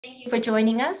Thank you for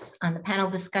joining us on the panel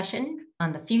discussion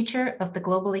on the future of the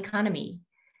global economy.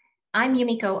 I'm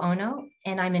Yumiko Ono,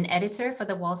 and I'm an editor for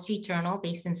the Wall Street Journal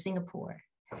based in Singapore.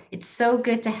 It's so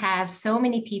good to have so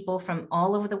many people from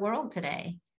all over the world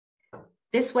today.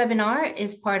 This webinar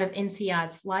is part of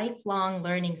INSEAD's lifelong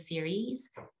learning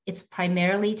series. It's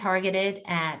primarily targeted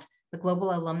at the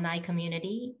global alumni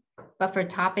community, but for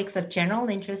topics of general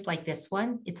interest like this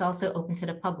one, it's also open to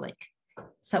the public.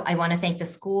 So I want to thank the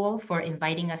school for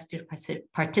inviting us to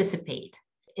participate.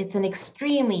 It's an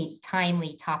extremely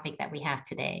timely topic that we have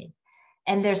today,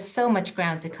 and there's so much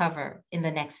ground to cover in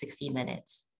the next 60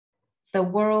 minutes. The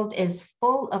world is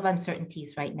full of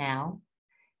uncertainties right now.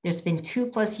 There's been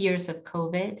 2+ years of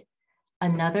COVID,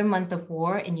 another month of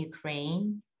war in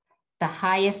Ukraine, the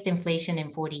highest inflation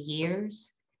in 40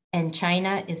 years, and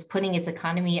China is putting its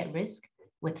economy at risk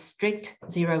with strict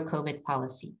zero COVID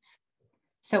policies.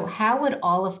 So how would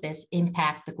all of this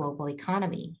impact the global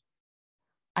economy?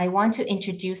 I want to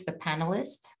introduce the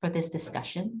panelists for this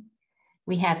discussion.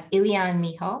 We have Ilian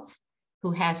Mihov,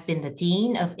 who has been the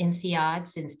Dean of INSEAD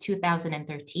since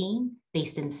 2013,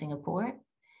 based in Singapore.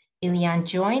 Ilian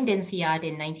joined INSEAD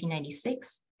in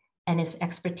 1996, and his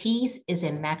expertise is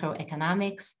in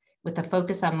macroeconomics with a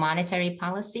focus on monetary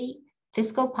policy,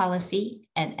 fiscal policy,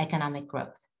 and economic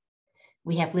growth.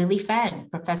 We have Lily Fan,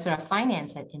 Professor of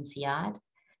Finance at INSEAD.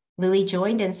 Lily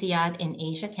joined INSEAD in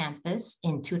Asia campus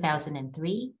in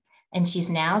 2003, and she's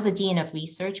now the Dean of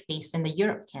Research based in the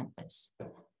Europe campus.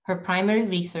 Her primary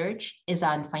research is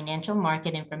on financial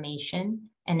market information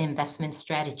and investment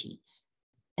strategies.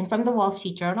 And from the Wall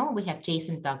Street Journal, we have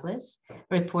Jason Douglas, a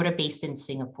reporter based in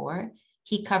Singapore.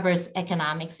 He covers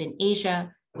economics in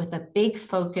Asia with a big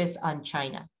focus on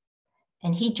China.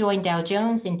 And he joined Dow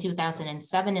Jones in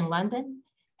 2007 in London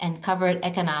and covered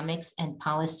economics and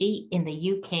policy in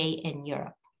the UK and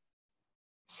Europe.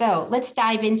 So let's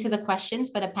dive into the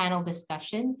questions for the panel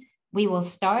discussion. We will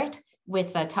start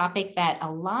with a topic that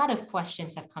a lot of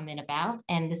questions have come in about,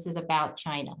 and this is about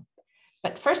China.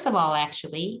 But first of all,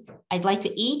 actually, I'd like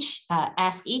to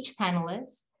ask each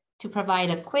panelist to provide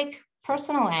a quick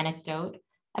personal anecdote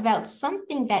about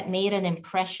something that made an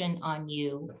impression on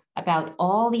you about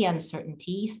all the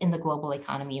uncertainties in the global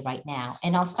economy right now.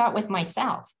 And I'll start with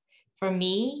myself. For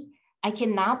me, I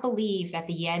cannot believe that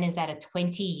the yen is at a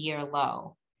 20-year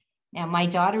low. Now, my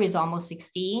daughter is almost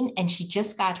 16, and she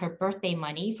just got her birthday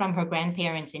money from her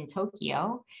grandparents in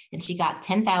Tokyo, and she got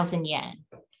 10,000 yen.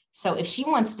 So if she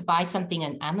wants to buy something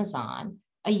on Amazon,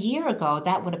 a year ago,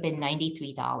 that would have been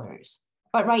 $93.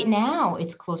 But right now,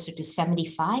 it's closer to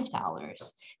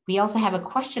 $75. We also have a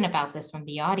question about this from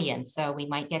the audience, so we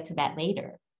might get to that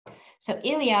later. So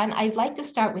Ilian, I'd like to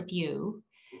start with you.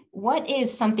 What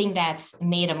is something that's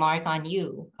made a mark on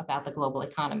you about the global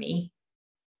economy?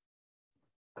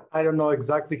 I don't know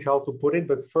exactly how to put it,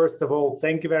 but first of all,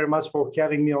 thank you very much for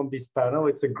having me on this panel.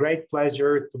 It's a great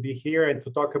pleasure to be here and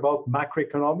to talk about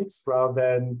macroeconomics rather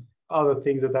than other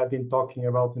things that I've been talking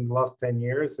about in the last 10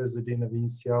 years as the Dean of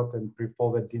INSEAD and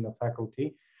before the Dean of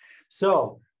Faculty.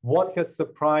 So what has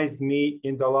surprised me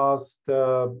in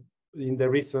the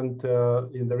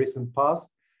recent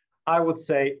past? I would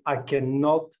say I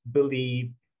cannot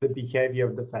believe the behavior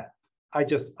of the Fed. I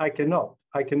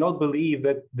cannot believe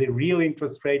that the real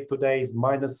interest rate today is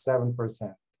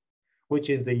 -7%, which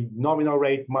is the nominal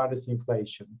rate minus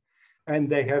inflation. And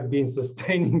they have been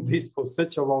sustaining this for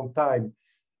such a long time.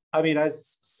 I mean,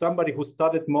 as somebody who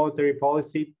studied monetary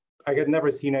policy, I had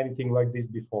never seen anything like this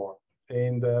before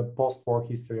in the post-war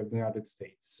history of the United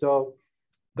States. So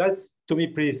that's, to me,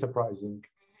 pretty surprising.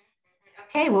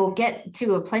 Okay, we'll get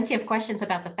to plenty of questions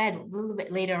about the Fed a little bit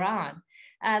later on.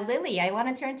 Lily, I want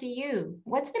to turn to you.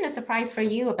 What's been a surprise for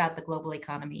you about the global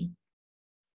economy?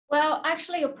 Well,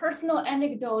 actually, a personal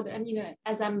anecdote. I mean,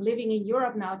 as I'm living in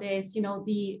Europe nowadays,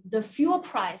 the fuel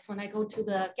price when I go to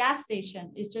the gas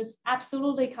station is just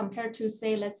absolutely compared to,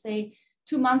 say, let's say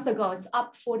 2 months ago, it's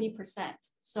up 40%.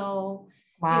 So,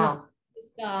 wow,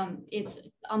 it's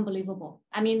unbelievable.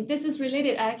 I mean, this is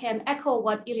related. I can echo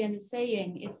what Ilian is saying.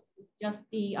 It's just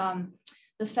the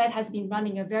Fed has been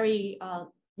running a very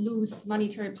loose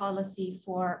monetary policy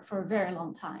for a very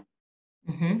long time.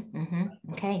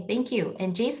 Okay, thank you.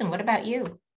 And Jason, what about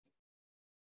you?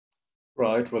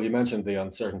 Right. Well, you mentioned the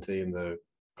uncertainty in the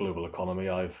global economy.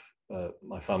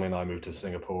 My family and I moved to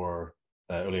Singapore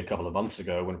only a couple of months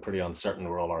ago when pretty uncertain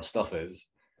where all our stuff is.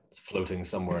 It's floating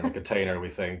somewhere in a container, we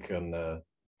think, and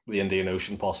the Indian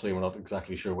Ocean possibly. We're not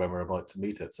exactly sure when we're about to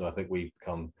meet it. So I think we've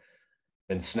become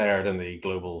ensnared in the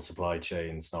global supply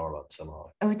chain snarl up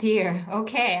somehow. Oh dear.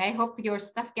 Okay. I hope your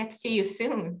stuff gets to you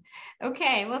soon.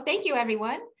 Okay. Well, thank you,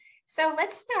 everyone. So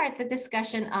let's start the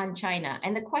discussion on China.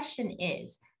 And the question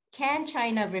is, can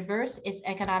China reverse its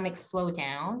economic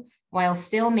slowdown while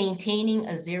still maintaining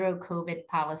a zero COVID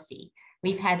policy?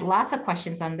 We've had lots of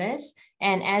questions on this.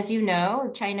 And as you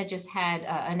know, China just had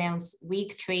announced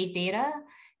weak trade data.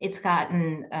 It's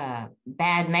gotten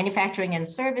bad manufacturing and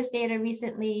service data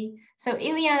recently. So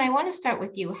Ilian, I want to start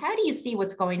with you. How do you see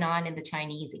what's going on in the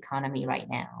Chinese economy right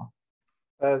now?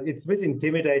 It's a bit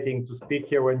intimidating to speak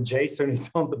here when Jason is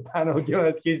on the panel, given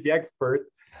that he's the expert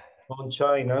on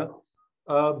China.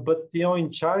 But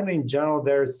in China in general,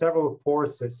 there are several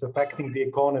forces affecting the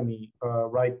economy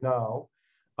right now.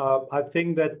 I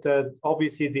think that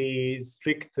obviously the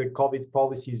strict COVID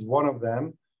policy is one of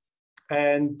them.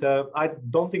 And I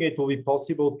don't think it will be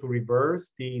possible to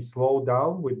reverse the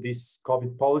slowdown with this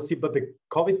COVID policy, but the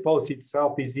COVID policy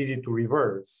itself is easy to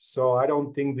reverse. So I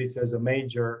don't think this is a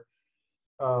major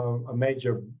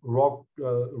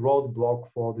roadblock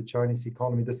for the Chinese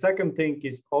economy. The second thing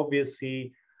is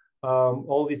obviously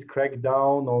all this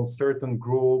crackdown on certain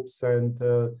groups and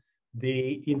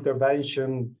the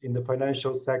intervention in the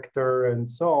financial sector and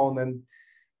so on. And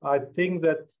I think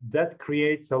that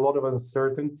creates a lot of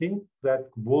uncertainty that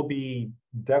will be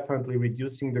definitely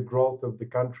reducing the growth of the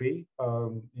country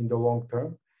in the long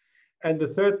term. And the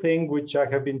third thing, which I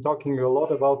have been talking a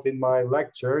lot about in my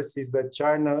lectures, is that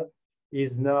China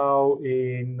is now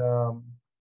in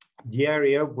the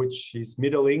area which is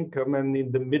middle income, and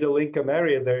in the middle income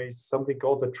area there is something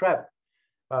called the trap,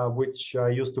 which I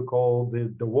used to call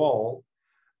the wall,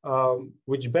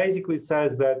 which basically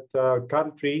says that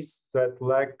countries that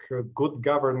lack good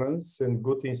governance and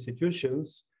good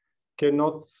institutions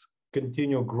cannot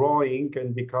continue growing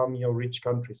and become rich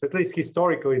countries. At least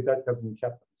historically that hasn't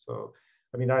happened. So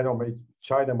I mean, I know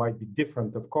China might be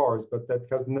different, of course, but that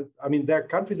hasn't. I mean, there are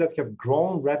countries that have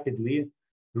grown rapidly,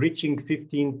 reaching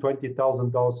 $15,000,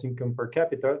 $20,000 income per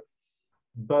capita.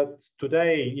 But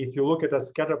today, if you look at a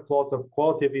scatter plot of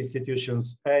quality of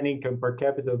institutions and income per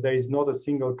capita, there is not a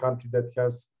single country that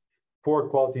has poor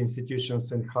quality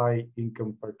institutions and high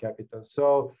income per capita.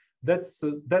 So that's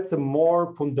a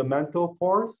more fundamental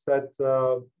force that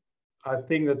I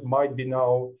think that might be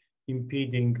now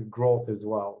impeding growth as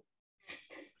well.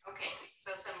 Okay,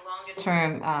 so some longer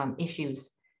term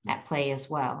issues at play as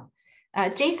well.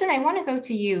 Jason, I want to go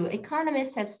to you.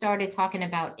 Economists have started talking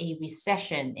about a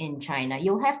recession in China.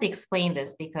 You'll have to explain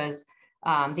this because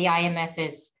the IMF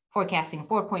is forecasting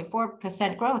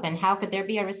 4.4% growth. And how could there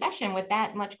be a recession with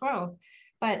that much growth?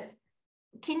 But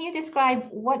can you describe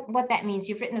what that means?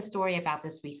 You've written a story about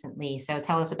this recently, so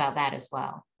tell us about that as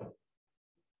well.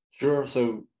 Sure.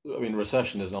 So, I mean,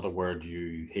 recession is not a word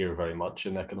you hear very much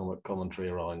in economic commentary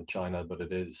around China, but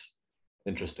it is,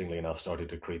 interestingly enough, starting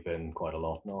to creep in quite a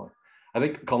lot now. I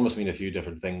think economists mean a few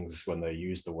different things when they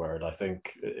use the word. I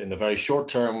think in the very short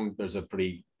term, there's a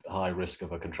pretty high risk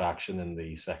of a contraction in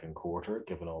the second quarter,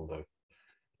 given all the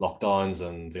lockdowns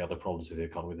and the other problems of the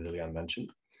economy that Ilian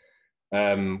mentioned.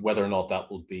 Whether or not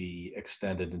that will be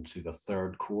extended into the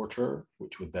third quarter,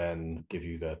 which would then give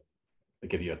you a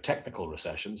technical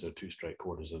recession, so 2 straight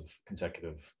quarters of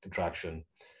consecutive contraction,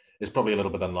 is probably a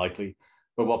little bit unlikely.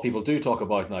 But what people do talk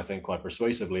about, and I think quite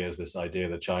persuasively, is this idea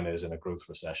that China is in a growth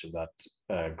recession, that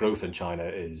growth in China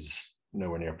is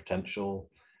nowhere near potential,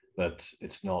 that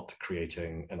it's not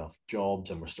creating enough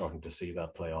jobs, and we're starting to see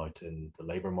that play out in the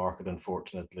labor market,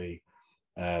 unfortunately.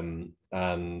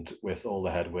 And with all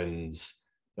the headwinds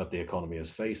that the economy is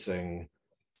facing,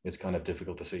 it's kind of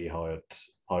difficult to see how it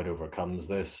overcomes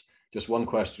this. Just one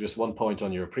point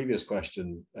on your previous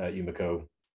question, Yumiko.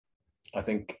 I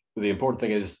think the important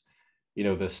thing is,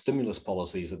 the stimulus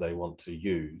policies that they want to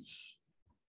use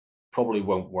probably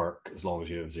won't work as long as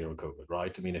you have zero COVID,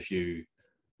 right? I mean, if you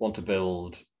want to do a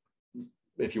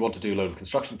load of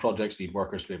construction projects, you need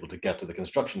workers to be able to get to the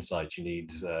construction sites. You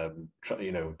need,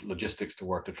 logistics to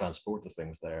work to transport the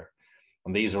things there.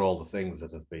 And these are all the things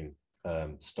that have been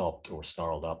stopped or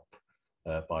snarled up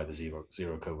by the zero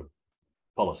COVID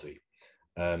policy.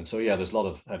 So yeah, there's a lot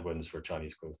of headwinds for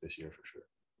Chinese growth this year for sure.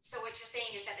 So what you're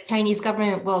saying is that the Chinese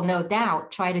government will no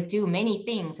doubt try to do many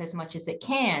things as much as it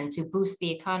can to boost the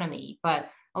economy,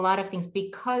 but a lot of things,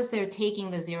 because they're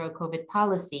taking the zero COVID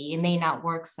policy, it may not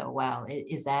work so well.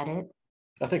 Is that it?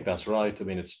 I think that's right. I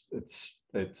mean, it's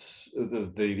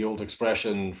the old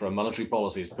expression from monetary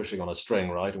policy is pushing on a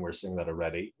string, right? And we're seeing that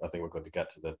already. I think we're going to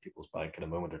get to the People's Bank in a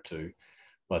moment or two.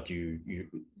 But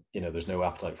there's no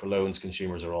appetite for loans.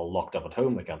 Consumers are all locked up at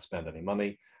home. They can't spend any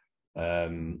money.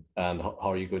 And how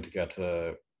are you going to get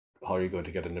an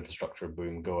infrastructure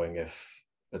boom going if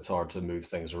it's hard to move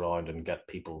things around and get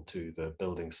people to the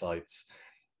building sites?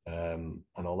 and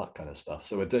all that kind of stuff.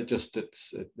 So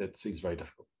it seems very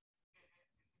difficult.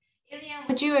 Ilian,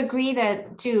 would you agree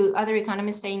that to other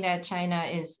economists saying that China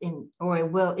is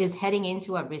heading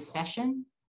into a recession?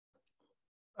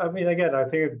 I mean, again, I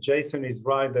think Jason is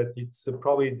right that it's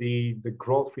probably the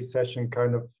growth recession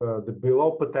kind of the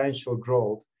below potential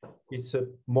growth is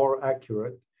more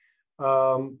accurate.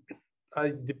 To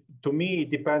me,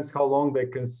 it depends how long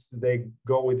they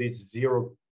go with this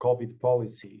zero COVID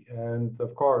policy, and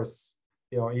of course,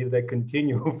 if they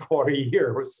continue for a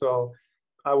year or so,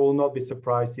 I will not be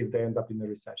surprised if they end up in a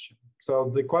recession.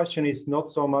 So the question is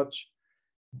not so much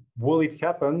will it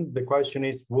happen? The question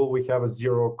is, will we have a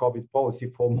zero COVID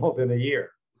policy for more than a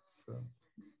year? So.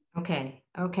 Okay.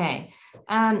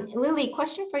 Lily,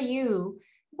 question for you.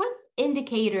 What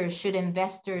indicators should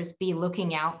investors be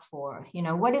looking out for?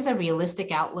 What is a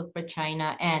realistic outlook for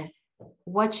China, and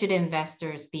what should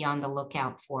investors be on the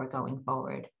lookout for going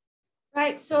forward?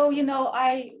 Right. So,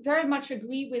 I very much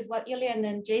agree with what Ilian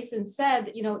and Jason said.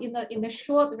 In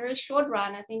the very short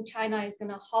run, I think China is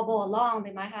going to hobble along.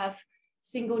 They might have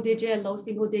low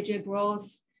single digit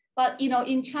growth. But,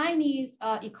 in Chinese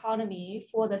economy,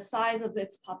 for the size of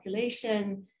its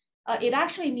population, it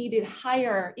actually needed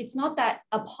higher. It's not that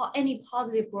any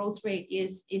positive growth rate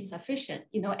is sufficient.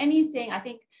 Anything, I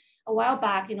think a while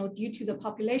back, due to the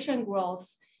population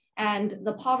growth and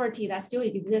the poverty that still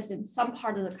exists in some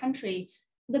part of the country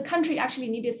actually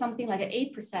needed something like an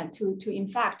 8% to in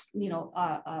fact,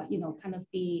 kind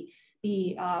of be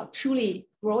truly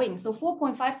growing. So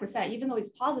 4.5%, even though it's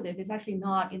positive, is actually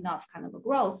not enough kind of a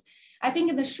growth. I think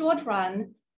in the short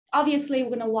run, obviously, we're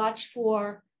going to watch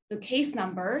for the case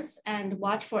numbers and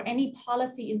watch for any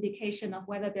policy indication of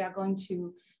whether they are going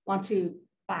to want to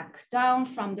back down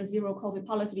from the zero COVID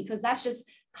policy, because that's just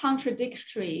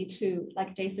contradictory to,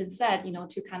 like Jason said,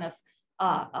 to kind of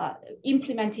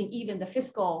implementing even the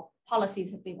fiscal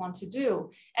policies that they want to do.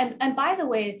 And by the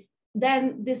way,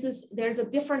 then there's a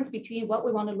difference between what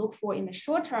we want to look for in the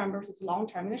short term versus long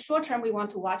term. In the short term, we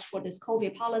want to watch for this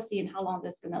COVID policy and how long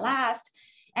that's going to last.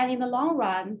 And in the long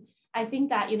run, I think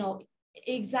that,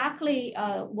 exactly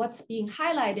what's being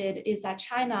highlighted is that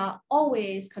China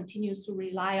always continues to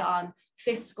rely on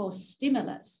fiscal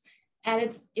stimulus.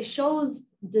 And it shows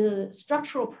the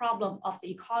structural problem of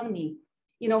the economy.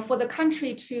 For the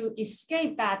country to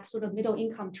escape that sort of middle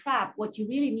income trap, what you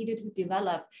really needed to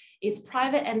develop is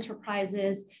private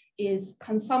enterprises, is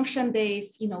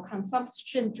consumption-based,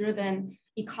 consumption-driven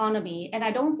economy. And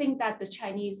I don't think that the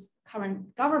Chinese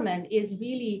current government is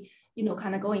really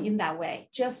kind of going in that way,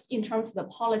 just in terms of the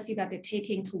policy that they're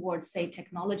taking towards, say,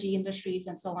 technology industries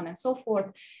and so on and so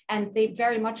forth. And they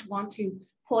very much want to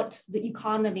put the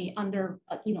economy under,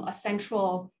 a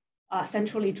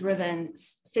centrally driven,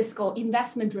 fiscal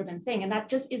investment driven thing. And that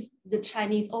just is the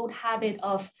Chinese old habit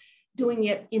of doing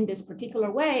it in this particular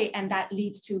way. And that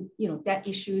leads to, debt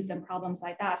issues and problems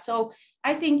like that. So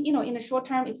I think, in the short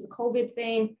term, it's a COVID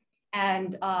thing.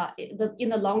 And in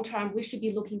the long term, we should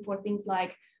be looking for things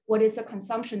like, what is the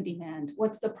consumption demand?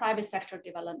 What's the private sector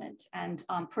development and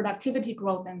productivity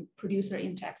growth and producer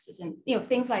indexes and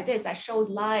things like this that shows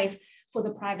live for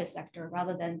the private sector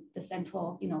rather than the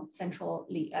centrally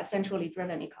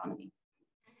driven economy.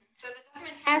 So the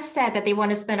government has said that they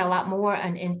want to spend a lot more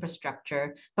on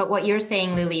infrastructure, but what you're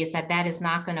saying, Lily, is that is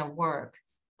not going to work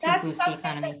to boost the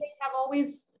economy. That they have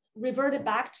always reverted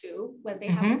back to when they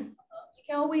have. You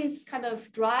can always kind of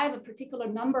drive a particular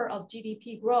number of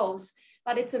GDP growth,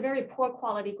 but it's a very poor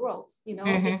quality growth. It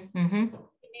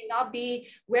may not be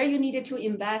where you needed to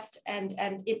invest, and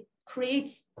it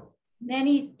creates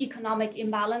many economic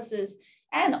imbalances,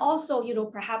 and also,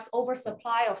 perhaps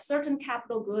oversupply of certain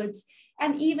capital goods,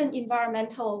 and even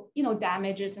environmental,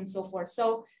 damages and so forth.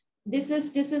 So this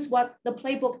is what the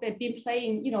playbook they've been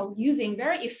playing, using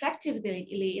very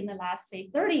effectively in the last, say,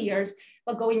 30 years.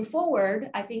 But going forward,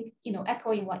 I think,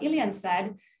 echoing what Ilian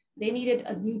said, they needed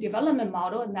a new development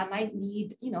model, and that might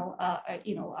need,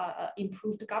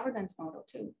 improved governance model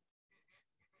too.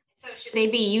 So should they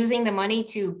be using the money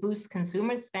to boost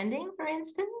consumer spending, for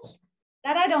instance?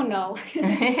 That I don't know.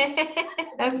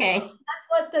 Okay. That's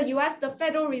what the U.S., the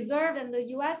Federal Reserve and the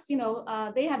U.S.,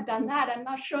 they have done that. I'm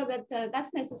not sure that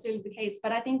that's necessarily the case,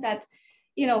 but I think that,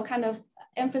 kind of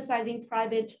emphasizing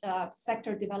private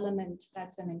sector development,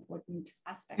 that's an important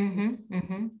aspect.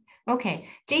 Okay.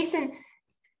 Jason,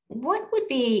 what would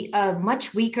be a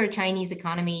much weaker Chinese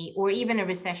economy or even a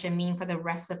recession mean for the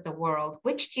rest of the world?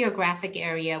 Which geographic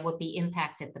area would be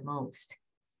impacted the most?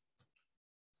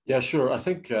 Yeah, sure. I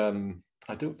think,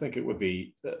 I don't think it would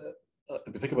be, I've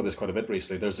been thinking about this quite a bit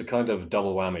recently. There's a kind of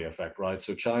double whammy effect, right?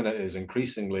 So China is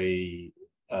increasingly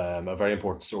a very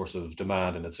important source of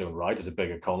demand in its own right. It's a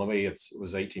big economy. It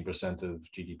was 18% of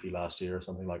GDP last year or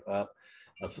something like that.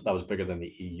 That was bigger than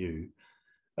the EU.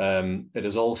 It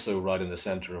is also right in the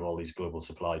center of all these global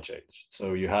supply chains.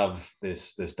 So you have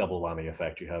this double whammy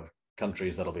effect. You have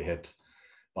countries that'll be hit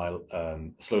by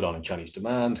slowdown in Chinese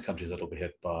demand, countries that'll be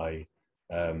hit by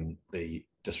the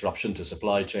disruption to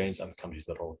supply chains, and countries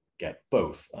that'll get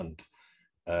both. And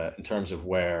in terms of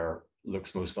where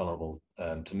looks most vulnerable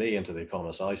to me and to the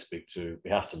economists I speak to, we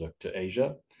have to look to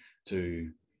Asia, to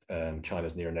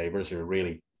China's near neighbors who are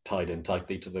really tied in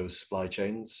tightly to those supply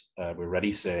chains. We're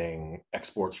already seeing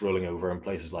exports rolling over in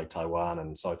places like Taiwan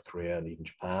and South Korea and even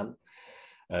Japan.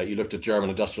 You looked at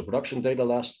German industrial production data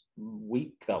last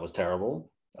week. That was terrible.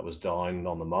 That was down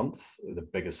on the month, the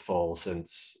biggest fall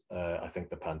since I think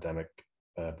the pandemic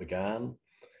began.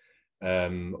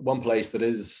 One place that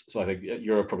is, so I think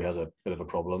Europe probably has a bit of a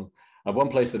problem. One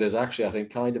place that is actually, I think,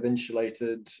 kind of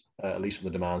insulated, at least from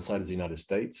the demand side, is the United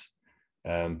States.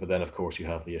 But then, of course, you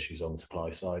have the issues on the supply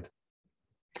side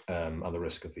and the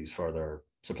risk of these further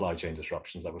supply chain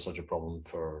disruptions that were such a problem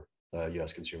for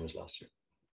US consumers last year.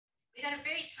 We got a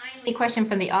very timely question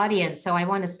from the audience, so I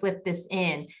want to slip this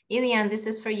in. Ilian, this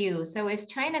is for you. So if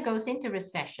China goes into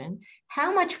recession,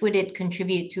 how much would it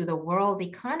contribute to the world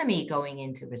economy going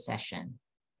into recession?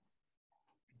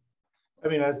 I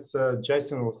mean, as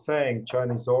Jason was saying,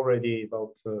 China is already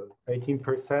about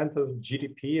 18% of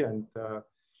GDP, and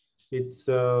it's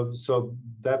so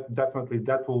that definitely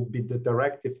that will be the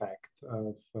direct effect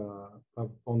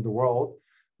on the world.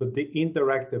 But the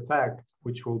indirect effect,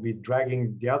 which will be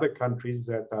dragging the other countries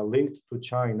that are linked to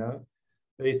China,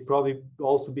 is probably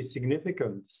also be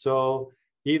significant. So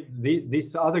if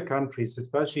these other countries,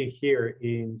 especially here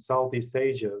in Southeast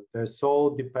Asia, they're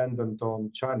so dependent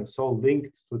on China, so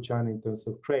linked to China in terms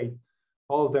of trade,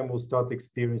 all of them will start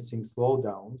experiencing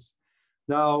slowdowns.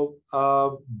 Now,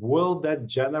 will that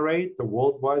generate a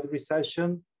worldwide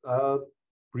recession?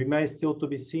 Remains still to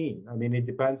be seen. I mean, it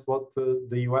depends what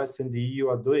the US and the EU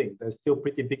are doing. They're still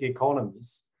pretty big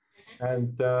economies.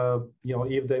 And, you know,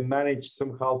 if they manage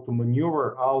somehow to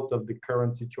maneuver out of the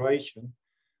current situation,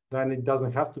 then it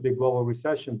doesn't have to be a global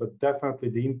recession, but definitely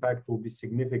the impact will be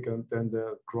significant and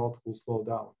the growth will slow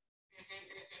down.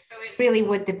 So it really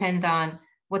would depend on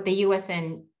what the US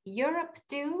and Europe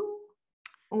do?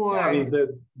 Or yeah, I mean,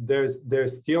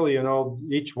 there's still, you know,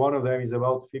 each one of them is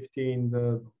about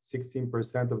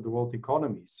 16% of the world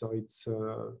economy. So it's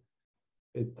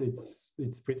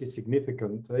pretty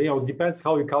significant. You know, it depends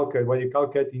how you calculate, whether you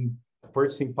calculate in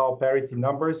purchasing power parity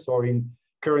numbers or in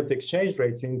current exchange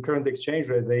rates. In current exchange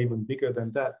rate, they're even bigger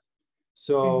than that.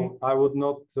 So I would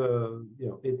not, you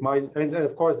know, it might, and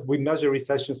of course we measure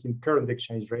recessions in current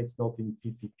exchange rates, not in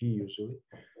PPP usually.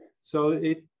 So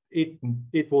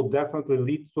it will definitely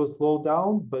lead to a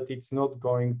slowdown, but it's not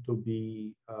going to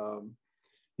be a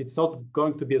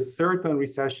certain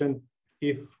recession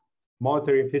if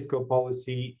monetary and fiscal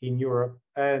policy in Europe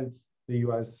and the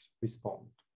US respond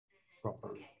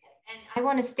properly. Okay. And I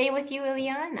want to stay with you,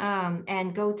 Ilian,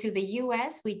 and go to the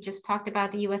US. We just talked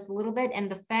about the US a little bit, and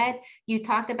the Fed, you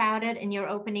talked about it in your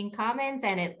opening comments,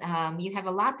 and you have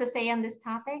a lot to say on this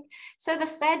topic. So the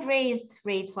Fed raised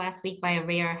rates last week by a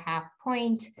rare 0.5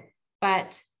 point,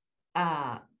 but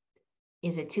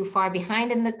is it too far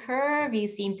behind in the curve? You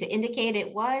seem to indicate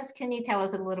it was. Can you tell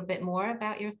us a little bit more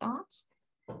about your thoughts?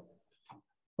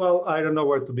 Well, I don't know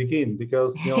where to begin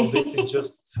because, you know, this is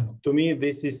just, to me,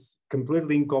 this is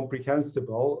completely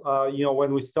incomprehensible. You know,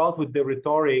 when we start with the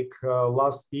rhetoric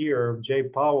last year, Jay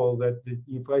Powell, that the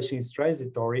inflation is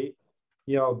transitory,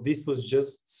 you know, this was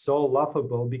just so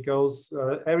laughable because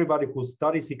everybody who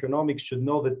studies economics should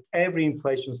know that every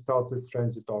inflation starts as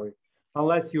transitory,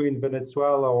 unless you're in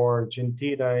Venezuela or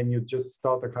Argentina and you just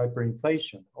start a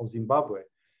hyperinflation, or Zimbabwe.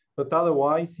 But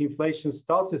otherwise, inflation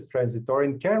starts as transitory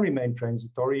and can remain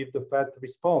transitory if the Fed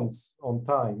responds on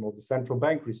time or the central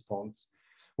bank responds.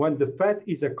 When the Fed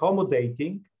is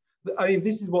accommodating, I mean,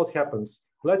 this is what happens.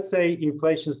 Let's say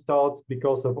inflation starts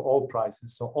because of oil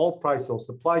prices. So oil prices or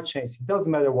supply chains, it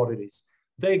doesn't matter what it is.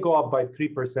 They go up by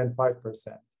 3%,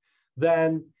 5%.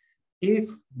 Then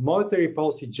if monetary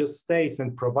policy just stays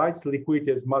and provides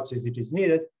liquidity as much as it is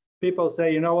needed, people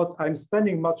say, you know what, I'm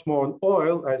spending much more on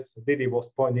oil, as Lily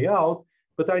was pointing out,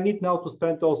 but I need now to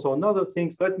spend also on other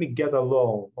things. Let me get a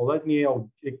loan, or let me,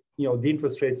 the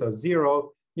interest rates are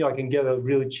zero. You know, I can get a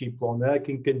really cheap loan, and I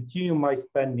can continue my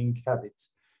spending habits.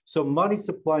 So money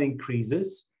supply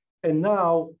increases, and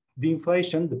now the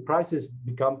inflation, the prices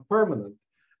become permanent.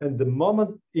 And the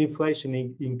moment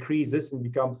inflation increases and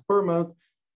becomes permanent,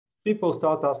 people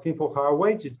start asking for higher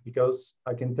wages because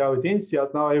I can tell with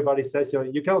INSEAD now everybody says,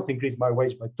 you cannot increase my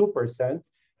wage by 2%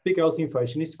 because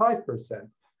inflation is 5%.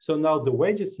 So now the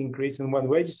wages increase, and when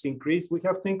wages increase, we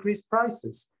have to increase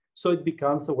prices. So it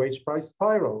becomes a wage price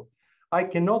spiral. I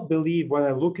cannot believe when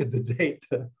I look at the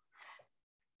data.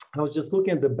 I was just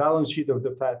looking at the balance sheet of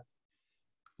the Fed.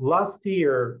 Last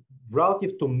year,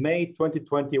 relative to May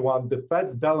 2021, the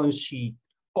Fed's balance sheet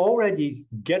already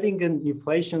getting an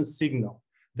inflation signal.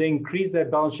 They increased their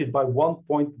balance sheet by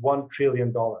 $1.1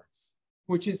 trillion,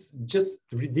 which is just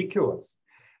ridiculous.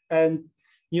 And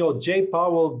Jay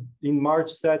Powell in March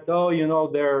said,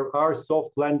 there are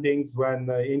soft landings when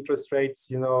interest rates,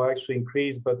 actually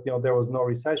increased, but there was no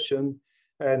recession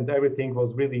and everything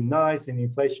was really nice and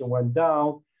inflation went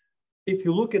down. If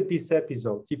you look at these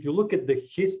episodes, if you look at the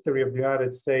history of the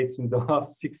United States in the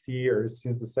last 60 years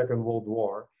since the Second World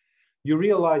War, you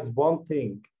realize one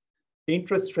thing: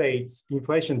 interest rates,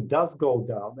 inflation does go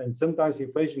down, and sometimes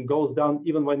inflation goes down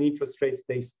even when interest rates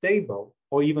stay stable,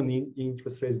 or even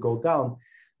interest rates go down.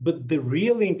 But the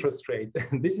real interest rate,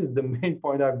 and this is the main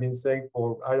point I've been saying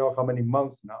for I don't know how many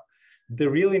months now, the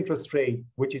real interest rate,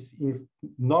 which is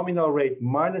nominal rate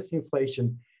minus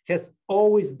inflation, has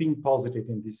always been positive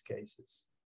in these cases.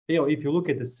 If you look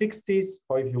at the 60s,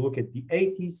 or if you look at the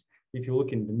 80s, if you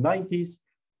look in the 90s,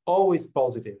 always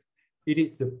positive. It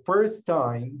is the first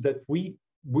time that we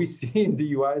see in the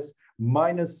US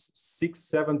minus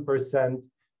 6-7%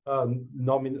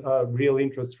 real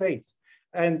interest rates.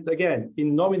 And again,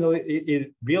 in nominal,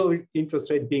 real interest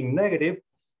rate being negative,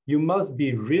 you must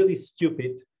be really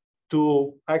stupid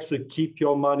to actually keep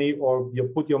your money or you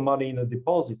put your money in a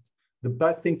deposit. The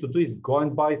best thing to do is go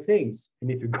and buy things.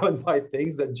 And if you go and buy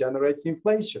things, that generates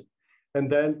inflation. And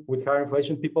then with higher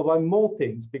inflation, people buy more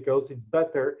things because it's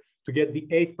better to get the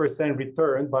 8%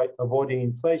 return by avoiding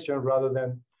inflation rather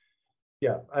than,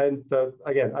 And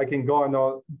again, I can go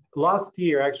on. Last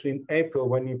year, actually in April,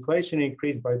 when inflation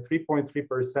increased by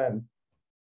 3.3%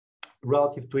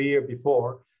 relative to a year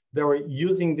before, they were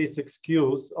using this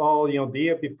excuse, the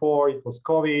year before it was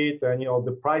COVID and,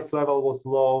 the price level was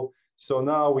low. So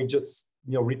now we just,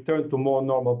 return to more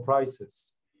normal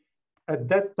prices. At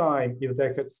that time, if they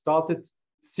had started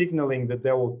signaling that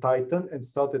they will tighten and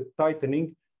started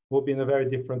tightening, we'll be in a very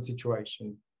different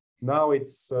situation. Now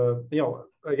it's,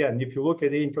 again, if you look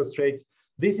at the interest rates,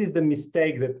 this is the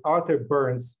mistake that Arthur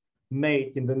Burns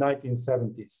made in the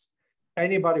 1970s.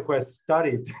 Anybody who has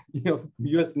studied,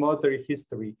 US monetary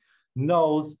history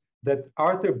knows that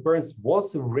Arthur Burns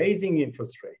was raising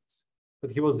interest rates,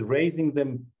 but he was raising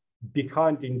them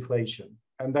behind inflation.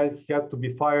 And that he had to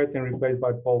be fired and replaced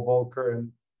by Paul Volcker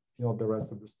and, the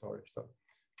rest of the story. So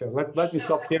okay, let me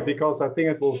stop here because I think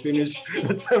it will finish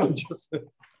at 7 just.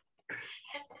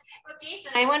 Well,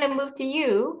 Jason, I want to move to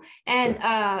you. And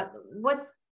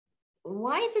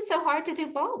why is it so hard to do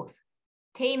both?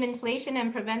 Tame inflation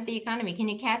and prevent the economy. Can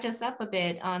you catch us up a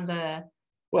bit on the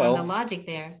logic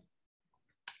there?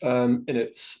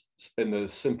 In the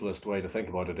simplest way to think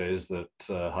about it is that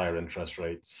higher interest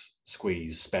rates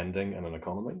squeeze spending in an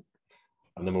economy.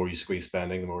 And the more you squeeze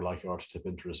spending, the more likely you are to tip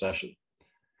into recession.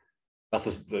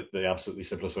 That's the absolutely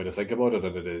simplest way to think about it.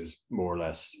 And it is more or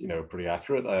less, pretty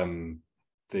accurate. And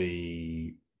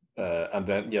then,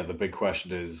 the big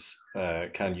question is,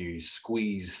 can you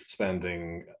squeeze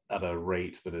spending at a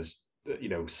rate that is,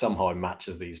 somehow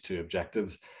matches these two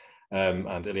objectives?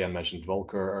 And Ilian mentioned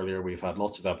Volcker earlier. We've had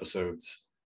lots of episodes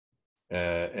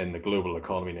in the global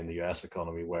economy and in the US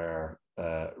economy where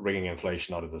wringing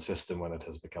inflation out of the system when it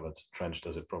has become as entrenched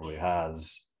as it probably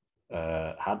has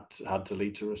had to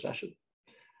lead to recession.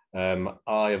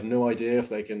 I have no idea if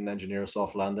they can engineer a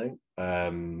soft landing.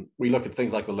 We look at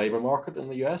things like the labor market in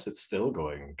the US, it's still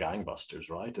going gangbusters,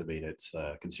 right? I mean, it's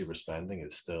consumer spending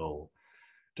is still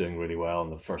doing really well in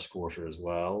the first quarter as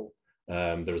well.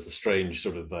 There's the strange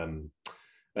sort of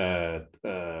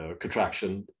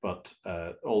contraction, but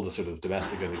all the sort of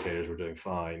domestic indicators were doing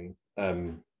fine.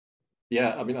 If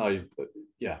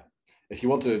you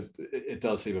want to, it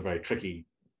does seem a very tricky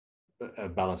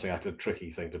balancing act, a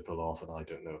tricky thing to pull off, and I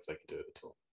don't know if they can do it at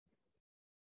all.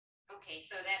 Okay,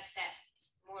 so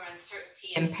that's more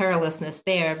uncertainty and perilousness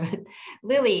there. But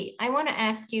Lily, I want to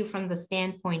ask you from the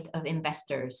standpoint of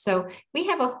investors. So we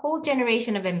have a whole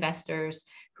generation of investors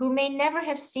who may never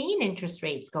have seen interest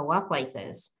rates go up like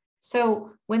this.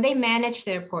 So when they manage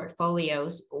their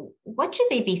portfolios, what should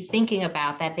they be thinking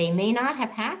about that they may not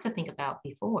have had to think about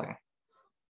before?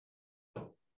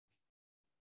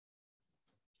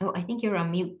 Oh, I think you're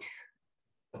on mute.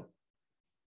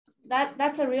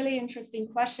 That's a really interesting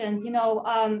question.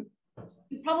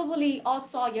 You probably all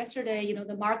saw yesterday,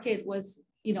 the market was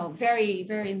very,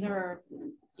 very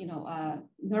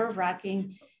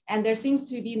nerve-wracking. And there seems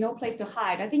to be no place to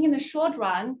hide. I think in the short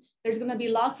run, there's going to be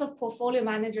lots of portfolio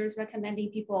managers recommending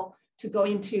people to go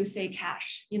into, say,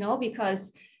 cash,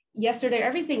 because yesterday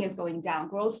everything is going down: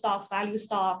 growth stocks, value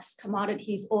stocks,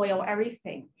 commodities, oil,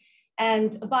 everything.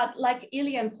 But like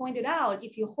Ilian pointed out,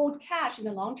 if you hold cash in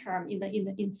the long term in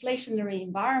the inflationary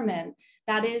environment,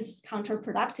 that is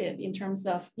counterproductive in terms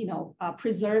of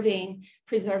preserving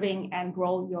and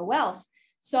growing your wealth.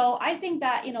 So I think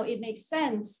that it makes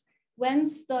sense.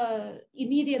 Once the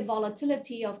immediate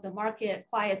volatility of the market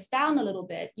quiets down a little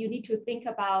bit, you need to think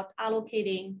about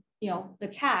allocating the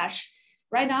cash.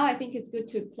 Right now, I think it's good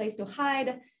to place to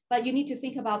hide, but you need to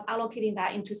think about allocating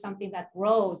that into something that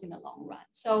grows in the long run.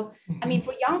 So, I mean,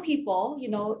 for young people,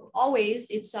 always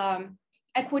it's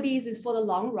equities is for the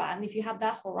long run. If you have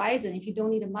that horizon, if you don't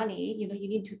need the money, you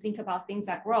need to think about things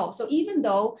that grow. So even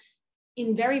though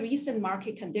in very recent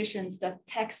market conditions, the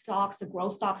tech stocks, the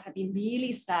growth stocks have been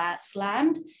really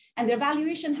slammed, and their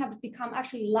valuation have become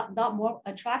actually a lot more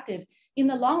attractive. In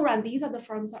the long run, these are the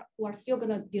firms who are still going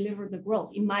to deliver the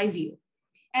growth, in my view.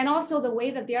 And also the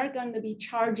way that they're going to be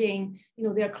charging,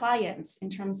 their clients in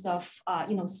terms of,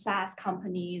 SaaS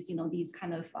companies, these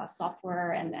kind of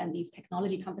software and these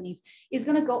technology companies is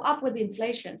going to go up with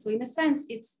inflation. So in a sense,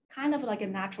 it's kind of like a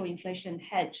natural inflation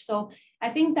hedge. So I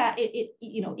think that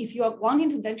if you're wanting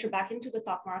to venture back into the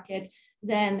stock market,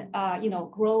 then,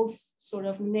 growth sort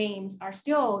of names are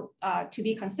still to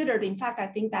be considered. In fact, I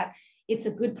think that it's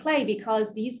a good play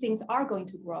because these things are going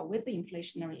to grow with the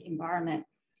inflationary environment.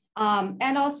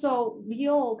 And also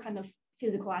real kind of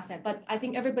physical asset. But I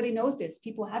think everybody knows this.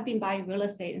 People have been buying real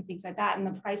estate and things like that, and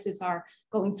the prices are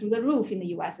going through the roof in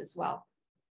the US as well.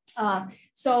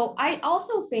 So I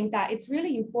also think that it's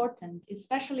really important,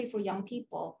 especially for young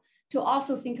people, to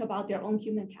also think about their own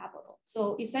human capital.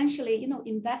 So essentially,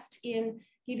 invest in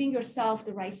giving yourself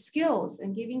the right skills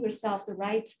and giving yourself the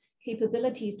right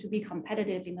capabilities to be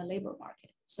competitive in the labor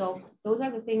market. So those are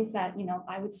the things that,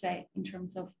 I would say in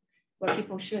terms of where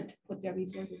people should put their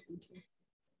resources into.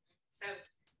 So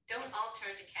don't all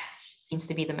turn to cash, seems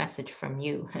to be the message from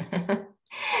you.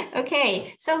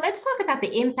 Okay, so let's talk about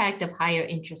the impact of higher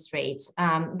interest rates.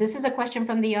 This is a question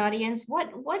from the audience.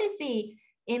 What is the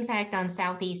impact on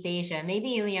Southeast Asia?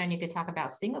 Maybe, Ilian, you could talk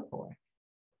about Singapore.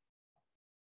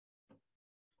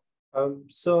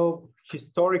 So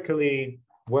historically,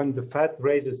 when the Fed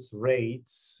raises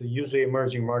rates, usually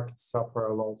emerging markets suffer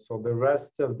a lot. So the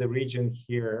rest of the region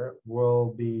here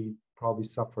will be probably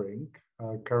suffering.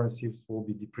 Currencies will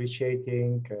be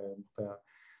depreciating, and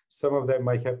some of them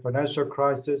might have financial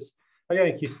crisis.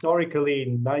 Again, historically,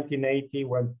 in 1980,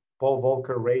 when Paul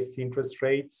Volcker raised interest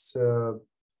rates,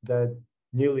 that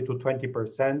nearly to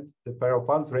 20%, the federal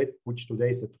funds rate, which today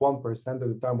is at 1%, at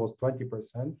the time was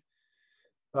 20%.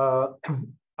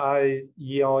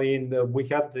 We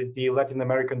had the Latin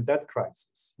American debt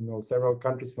crisis. Several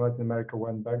countries in Latin America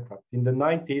went bankrupt. In the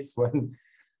 90s, when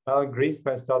Alan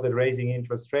Greenspan started raising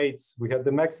interest rates, we had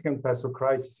the Mexican peso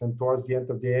crisis, and towards the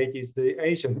end of the 80s, the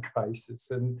Asian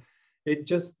crisis. And it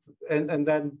just, and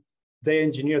then they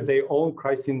engineered their own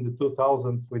crisis in the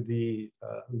 2000s with the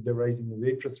raising of the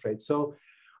interest rates. So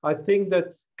I think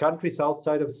that countries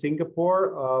outside of Singapore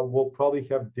will probably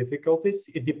have difficulties.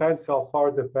 It depends how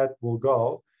far the Fed will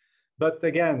go. But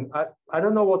again, I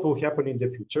don't know what will happen in the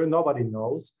future. Nobody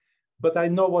knows. But I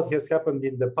know what has happened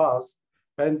in the past.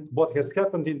 And what has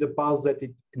happened in the past that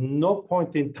at no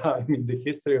point in time in the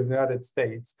history of the United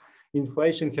States,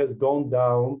 inflation has gone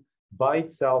down by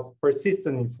itself.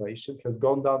 Persistent inflation has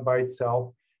gone down by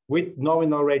itself with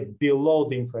nominal rate below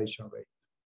the inflation rate.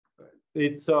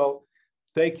 It's so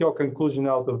take your conclusion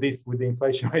out of this with the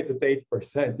inflation rate at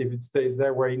 8% if it stays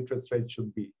there where interest rates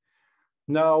should be.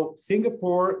 Now,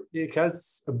 Singapore, it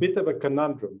has a bit of a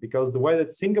conundrum because the way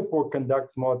that Singapore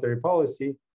conducts monetary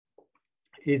policy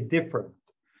is different.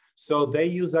 So they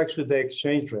use actually the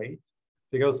exchange rate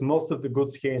because most of the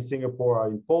goods here in Singapore are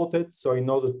imported. So in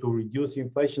order to reduce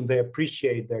inflation, they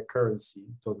appreciate their currency.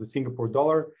 So the Singapore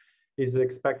dollar is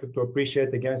expected to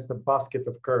appreciate against a basket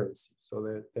of currency. So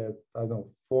there I don't know,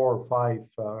 4 or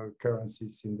 5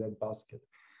 currencies in that basket.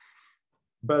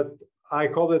 But I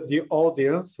hope that the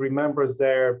audience remembers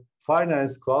their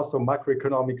finance class or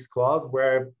macroeconomics class,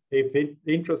 where if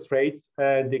interest rates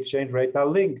and the exchange rate are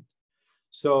linked.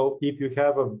 So if you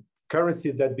have a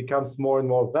currency that becomes more and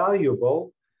more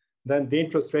valuable, then the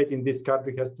interest rate in this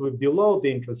country has to be below the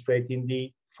interest rate in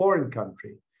the foreign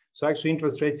country. So actually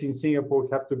interest rates in Singapore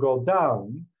have to go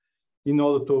down in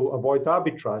order to avoid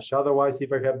arbitrage. Otherwise,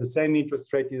 if I have the same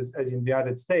interest rate as in the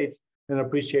United States and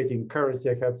appreciating currency,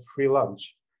 I have free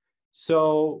lunch.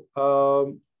 So,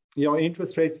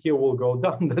 interest rates here will go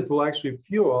down. That will actually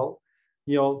fuel,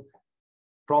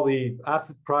 probably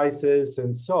asset prices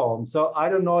and so on. So I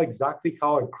don't know exactly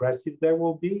how aggressive they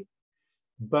will be,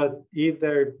 but if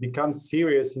they become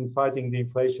serious in fighting the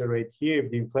inflation rate here,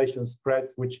 if the inflation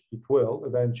spreads, which it will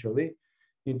eventually,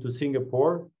 into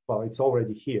Singapore, well, it's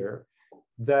already here,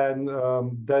 then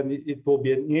it will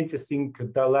be an interesting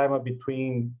dilemma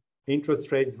between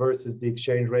interest rates versus the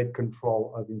exchange rate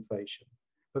control of inflation.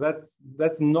 But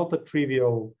that's not a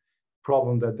trivial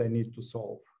problem that they need to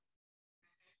solve.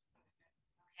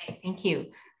 Okay, thank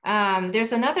you.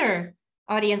 There's another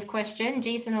audience question.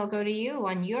 Jason, I'll go to you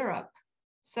on Europe.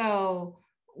 So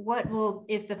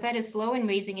if the Fed is slow in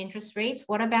raising interest rates,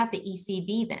 what about the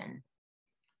ECB then?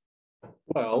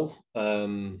 Well,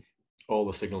 all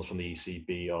the signals from the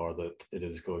ECB are that it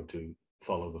is going to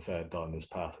follow the Fed down this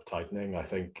path of tightening. I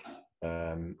think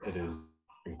it is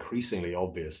increasingly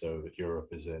obvious, though, that Europe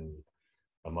is in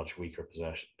a much weaker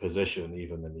position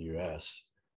even than the US,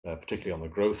 particularly on the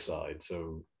growth side.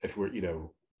 So if we're,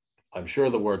 I'm sure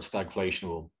the word stagflation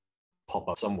will pop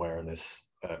up somewhere in this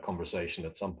conversation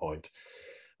at some point.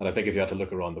 And I think if you had to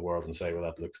look around the world and say, well,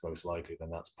 that looks most likely, then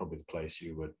that's probably the place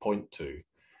you would point to.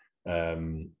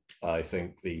 I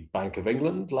think the Bank of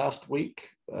England last week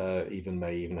may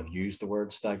even have used the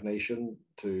word stagnation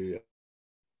to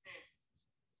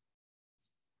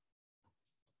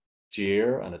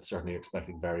year, and it's certainly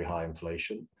expecting very high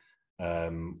inflation.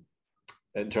 In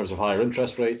terms of higher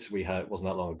interest rates, it wasn't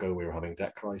that long ago we were having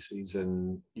debt crises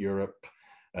in Europe.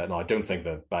 No, I don't think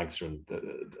that banks are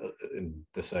in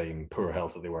the same poor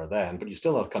health that they were then, but you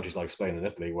still have countries like Spain and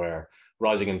Italy where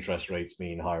rising interest rates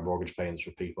mean higher mortgage payments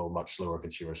for people, much slower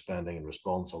consumer spending in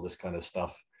response, all this kind of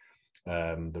stuff.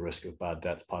 The risk of bad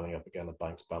debts piling up again at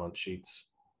banks' balance sheets.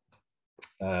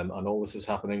 And all this is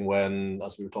happening when,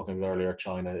 as we were talking about earlier,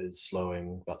 China is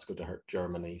slowing. That's going to hurt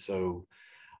Germany. So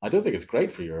I don't think it's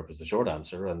great for Europe is the short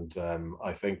answer. And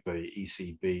I think the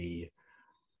ECB,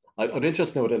 I'd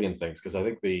interested to know what Ilian thinks, because I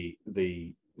think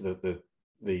the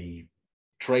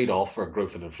trade-off for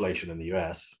growth and inflation in the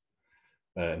US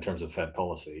in terms of Fed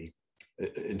policy,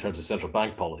 in terms of central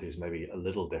bank policy, is maybe a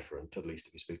little different, at least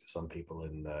if you speak to some people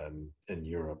in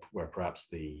Europe, where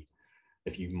perhaps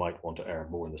if you might want to err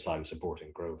more on the side of supporting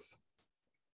growth.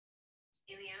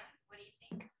 Ilian, what do you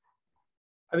think?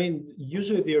 I mean,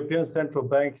 usually the European Central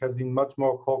Bank has been much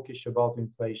more hawkish about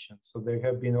inflation. So they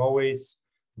have been always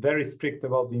very strict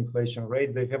about the inflation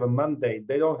rate. They have a mandate.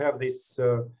 They don't have this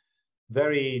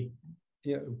very,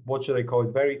 what should I call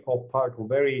it, very opaque,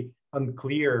 very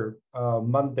unclear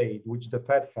mandate, which the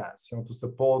Fed has, to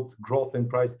support growth and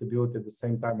price stability at the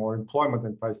same time, or employment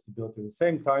and price stability at the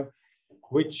same time,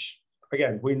 which,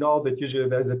 again, we know that usually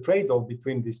there's a trade-off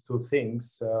between these two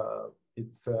things.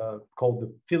 It's called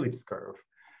the Phillips curve.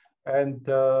 And,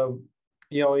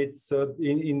 it's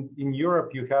in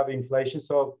Europe, you have inflation.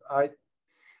 So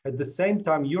at the same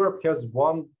time, Europe has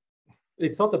one,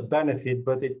 it's not a benefit,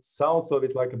 but it sounds a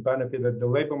bit like a benefit, that the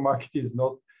labor market is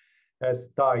not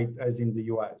as tight as in the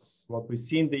US. What we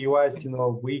see in the US,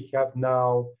 we have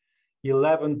now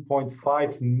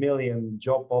 11.5 million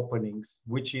job openings,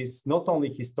 which is not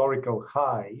only historical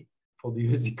high for the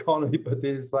US economy, but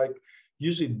it is like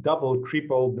usually double,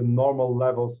 triple the normal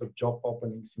levels of job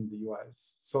openings in the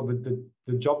US. So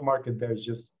the job market there is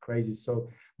just crazy. So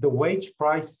the wage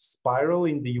price spiral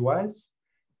in the US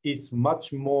is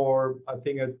much more, I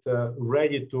think,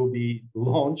 ready to be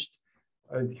launched.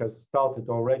 It has started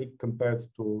already compared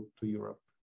to Europe.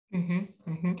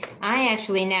 Mm-hmm, mm-hmm. I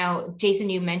actually now, Jason,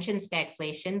 you mentioned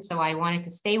stagflation, so I wanted to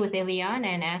stay with Ilian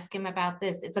and ask him about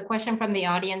this. It's a question from the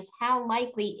audience. How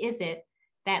likely is it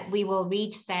that we will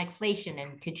reach stagflation?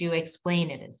 And could you explain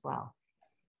it as well?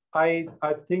 I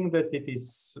think that it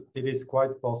is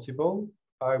quite possible.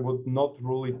 I would not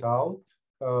rule it out,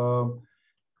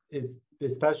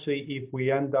 especially if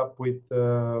we end up with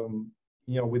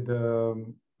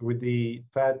the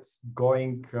Fed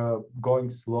going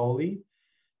slowly,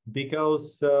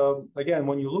 because again,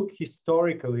 when you look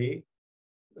historically,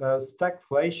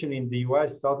 stagflation in the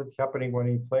US started happening when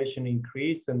inflation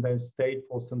increased and then stayed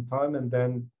for some time, and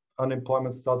then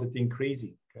unemployment started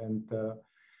increasing. And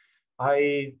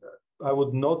I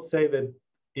would not say that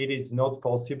it is not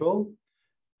possible.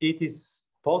 It is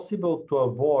possible to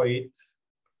avoid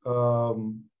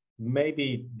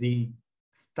maybe the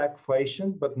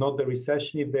stagflation, but not the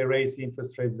recession if they raise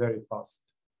interest rates very fast.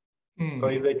 So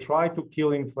if they try to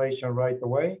kill inflation right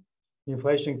away,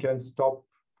 inflation can stop,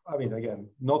 I mean, again,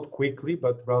 not quickly,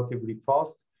 but relatively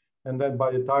fast. And then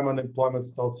by the time unemployment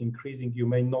starts increasing, you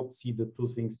may not see the two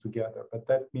things together, but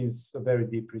that means a very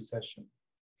deep recession.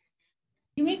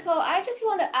 Yumiko, I just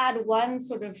want to add one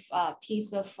sort of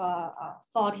piece of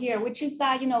thought here, which is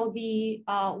that, the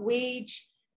wage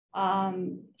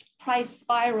price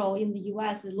spiral in the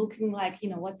US is looking like,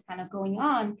 what's kind of going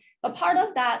on. But part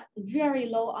of that very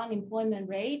low unemployment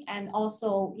rate and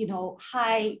also,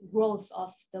 high growth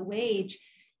of the wage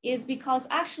is because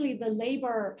actually the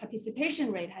labor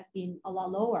participation rate has been a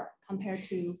lot lower compared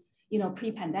to,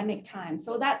 pre-pandemic time.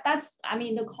 So that's,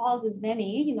 the cause is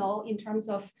many, in terms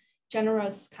of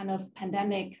generous kind of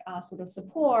pandemic sort of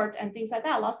support and things like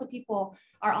that. Lots of people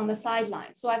are on the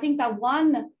sidelines. So I think that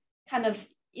one kind of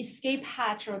escape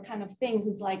hatch or kind of things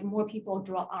is like more people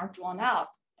are drawn out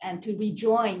and to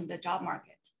rejoin the job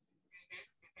market.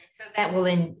 So that will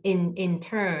in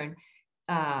turn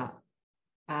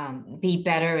be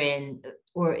better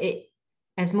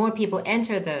as more people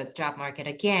enter the job market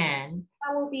again.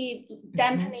 That will be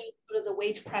dampening sort of the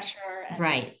wage pressure.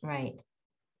 Right.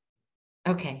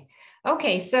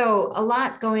 Okay, so a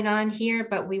lot going on here,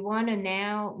 but we want to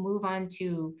now move on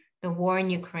to the war in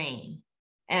Ukraine.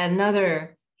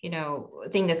 Another,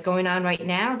 thing that's going on right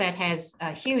now that has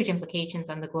huge implications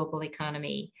on the global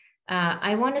economy.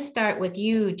 I want to start with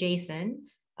you, Jason,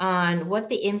 on what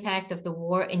the impact of the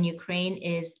war in Ukraine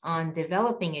is on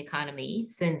developing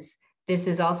economies, since this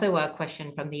is also a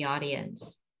question from the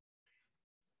audience.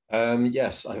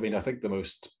 Yes, I think the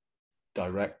most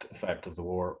direct effect of the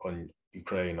war on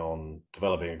Ukraine on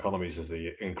developing economies is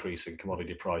the increase in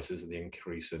commodity prices and the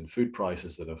increase in food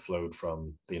prices that have flowed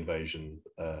from the invasion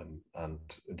and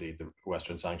indeed the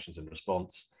Western sanctions in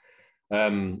response.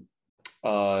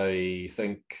 I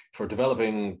think for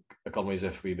developing economies,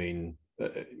 if we mean,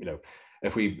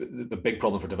 the big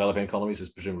problem for developing economies is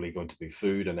presumably going to be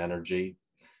food and energy.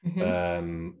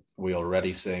 We're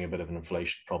already seeing a bit of an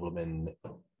inflation problem in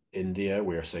India.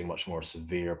 We are seeing much more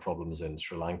severe problems in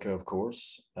Sri Lanka, of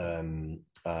course, and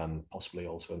possibly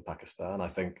also in Pakistan. I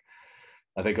think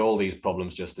all these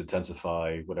problems just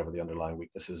intensify whatever the underlying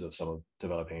weaknesses of some of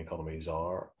developing economies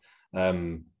are.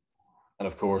 And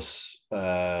of course,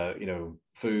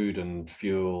 food and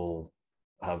fuel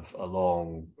have a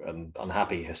long and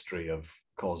unhappy history of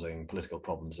causing political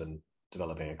problems in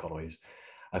developing economies.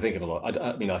 I think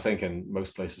in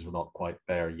most places we're not quite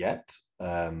there yet,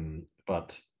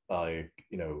 but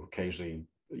occasionally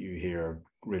you hear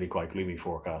really quite gloomy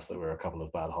forecasts that we're a couple of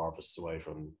bad harvests away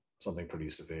from something pretty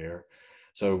severe.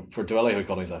 So for developing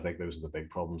economies, I think those are the big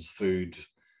problems: food,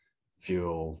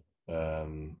 fuel,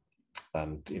 and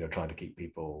trying to keep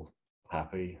people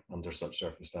happy under such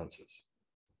circumstances.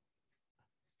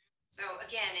 So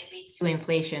again, it leads to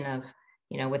inflation of,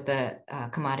 with the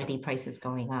commodity prices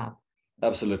going up.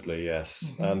 Absolutely,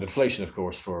 yes. And inflation, of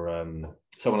course, for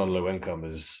someone on low income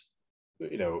is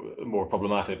more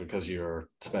problematic because your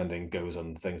spending goes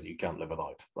on things that you can't live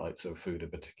without, right? So food in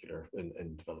particular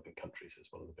in developing countries is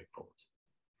one of the big problems.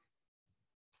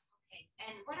 Okay.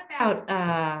 And what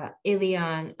about,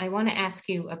 Ilian, I want to ask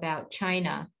you about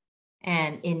China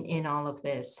and in all of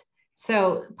this.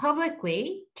 So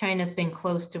publicly, China's been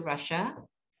close to Russia,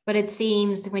 but it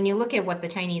seems when you look at what the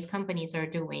Chinese companies are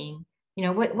doing,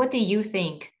 what do you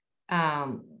think,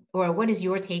 or what is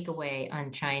your takeaway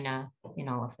on China in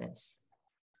all of this?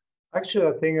 Actually,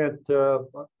 I think that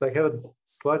I have a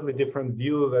slightly different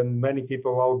view than many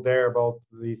people out there about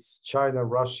this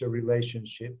China-Russia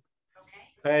relationship.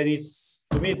 Okay. And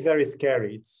to me, it's very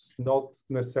scary. It's not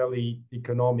necessarily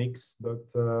economics, but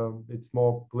it's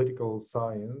more political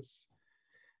science.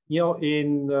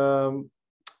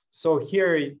 So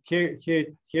here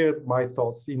are my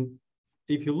thoughts.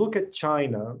 If you look at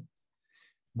China,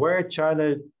 where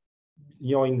China,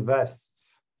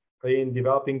 invests in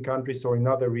developing countries or in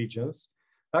other regions.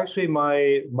 Actually,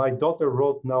 my daughter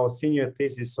wrote now a senior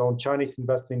thesis on Chinese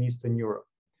investing in Eastern Europe.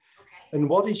 Okay. And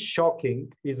what is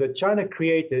shocking is that China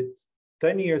created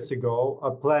 10 years ago a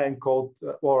plan called,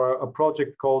 or a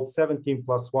project called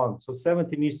 17+1. So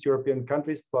 17 East European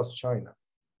countries plus China.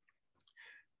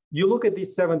 You look at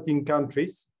these 17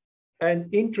 countries,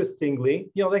 and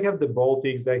interestingly, they have the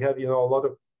Baltics, they have, a lot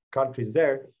of countries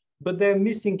there, but they're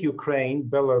missing Ukraine,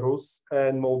 Belarus,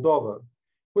 and Moldova,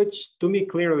 which to me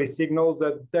clearly signals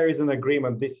that there is an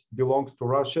agreement. This belongs to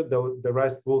Russia. The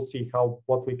rest, we'll see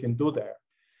what we can do there.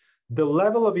 The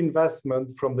level of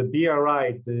investment from the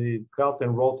BRI, the Belt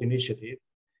and Road Initiative,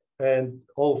 and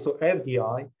also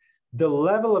FDI, the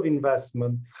level of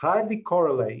investment highly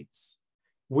correlates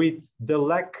with the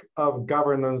lack of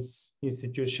governance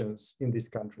institutions in these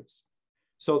countries.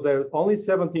 So there are only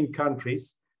 17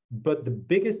 countries, but the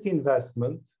biggest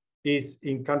investment is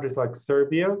in countries like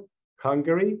Serbia,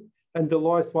 Hungary, and the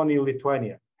lowest one in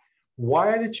Lithuania. Why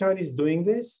are the Chinese doing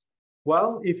this?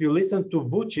 Well, if you listen to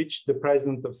Vučić, the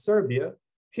president of Serbia,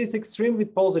 he's extremely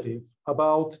positive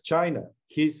about China.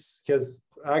 He says,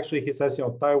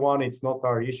 Taiwan, it's not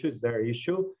our issue, it's their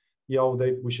issue.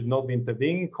 We should not be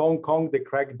intervening. Hong Kong, the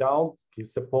crackdown, he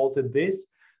supported this.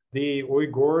 The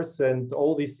Uyghurs and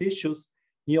all these issues,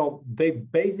 they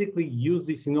basically use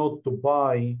this in order to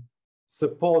buy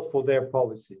support for their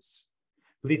policies.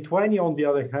 Lithuania, on the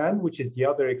other hand, which is the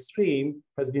other extreme,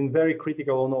 has been very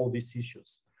critical on all these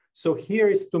issues. So here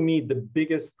is, to me, the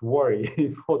biggest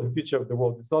worry for the future of the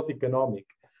world. It's not economic.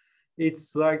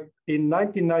 It's like in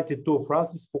 1992,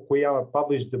 Francis Fukuyama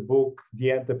published the book,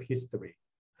 The End of History,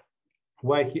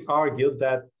 where he argued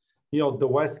that, the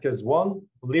West has won,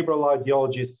 liberal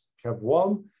ideologies have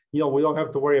won, we don't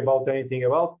have to worry about anything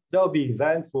about, there'll be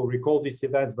events, we'll recall these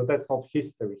events, but that's not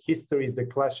history. History is the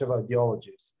clash of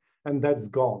ideologies, and that's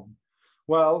gone.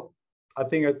 Well, I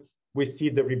think that we see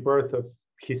the rebirth of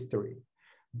history.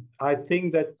 I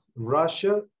think that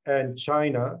Russia and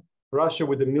China, Russia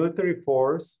with the military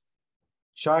force,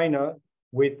 China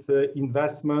with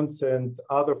investments and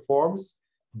other forms,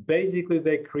 basically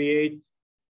they create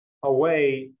a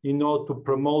way in order to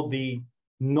promote the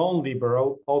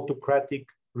non-liberal autocratic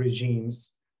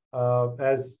regimes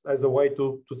as a way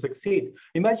to succeed.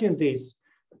 Imagine this.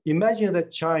 Imagine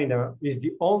that China is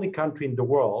the only country in the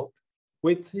world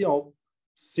with,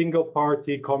 single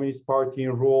party, communist party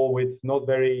in rule with not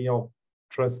very,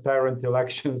 transparent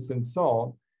elections and so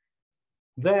on.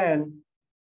 Then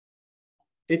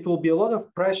it will be a lot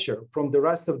of pressure from the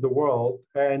rest of the world,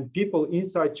 and people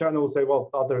inside China will say, well,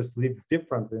 others live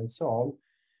differently and so on.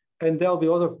 And there'll be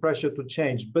a lot of pressure to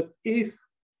change. But if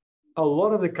a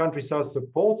lot of the countries are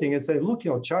supporting and say, look,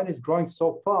 China is growing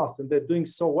so fast and they're doing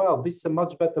so well, this is a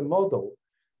much better model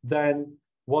than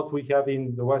what we have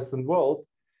in the Western world.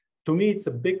 To me, it's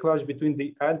a big clash between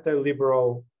the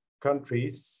anti-liberal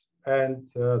countries and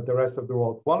the rest of the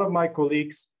world. One of my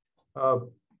colleagues,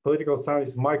 political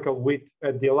scientist Michael Witt,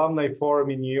 at the Alumni Forum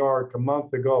in New York a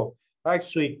month ago,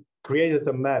 actually created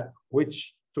a map,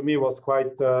 which to me was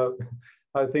quite,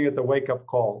 I think, a wake-up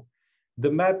call.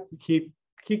 The map, he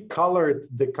colored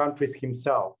the countries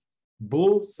himself.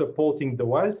 Blue supporting the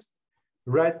West,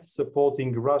 red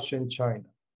supporting Russia and China.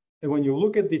 And when you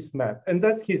look at this map, and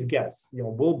that's his guess,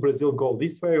 will Brazil go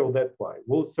this way or that way?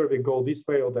 Will Serbia go this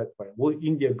way or that way? Will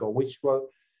India go which way?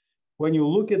 When you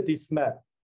look at this map,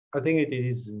 I think it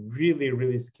is really,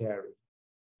 really scary.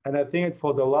 And I think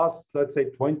for the last, let's say,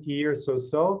 20 years or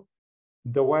so,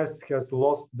 the West has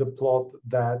lost the plot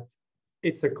that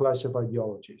it's a clash of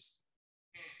ideologies.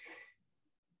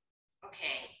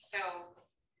 Okay, so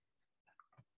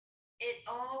it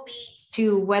all leads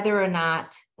to whether or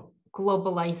not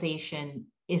globalization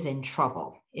is in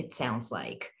trouble, it sounds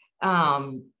like.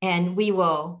 And we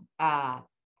will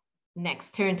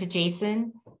next turn to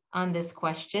Jason on this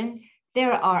question.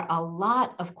 There are a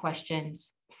lot of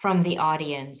questions from the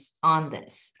audience on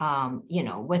this,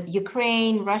 with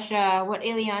Ukraine, Russia, what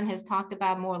Ilian has talked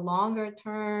about more longer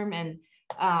term, and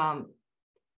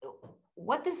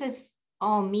what does this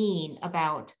all mean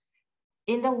about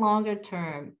in the longer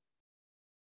term?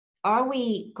 Are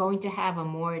we going to have a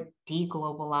more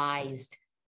deglobalized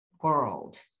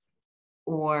world,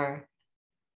 or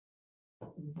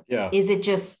is it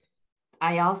just,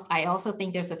 I also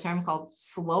think there's a term called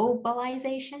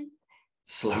slowbalization.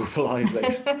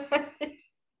 Slowbalization.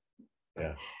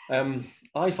 Yeah.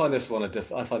 I find this one a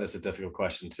difficult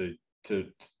question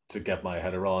to get my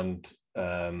head around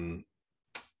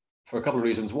for a couple of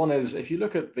reasons. One is, if you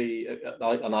look at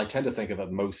and I tend to think of it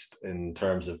most in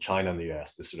terms of China and the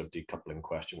US, this sort of decoupling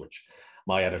question, which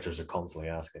my editors are constantly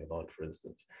asking about, for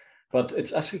instance. But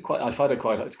it's actually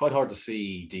it's quite hard to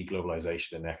see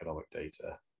deglobalization in economic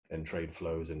data, in trade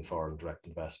flows, in foreign direct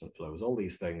investment flows. All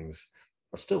these things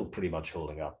are still pretty much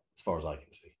holding up as far as I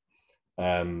can see.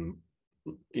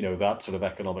 That sort of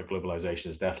economic globalization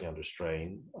is definitely under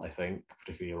strain, I think,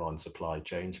 particularly around supply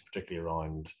chains, particularly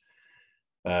around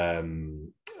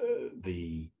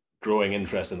the growing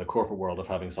interest in the corporate world of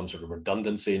having some sort of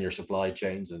redundancy in your supply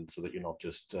chains, and so that you're not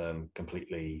just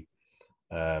completely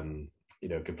in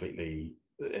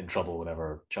trouble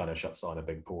whenever China shuts down a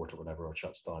big port or whatever, or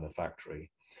shuts down a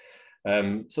factory.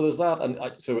 So there's that, and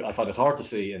so I find it hard to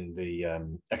see in the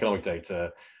economic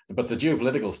data, but the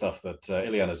geopolitical stuff that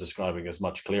Ilian is describing is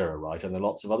much clearer, right? And there are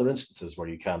lots of other instances where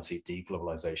you can see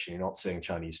deglobalization. You're not seeing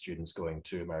Chinese students going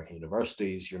to American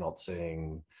universities. You're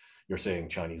seeing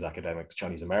Chinese academics,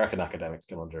 Chinese American academics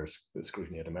come under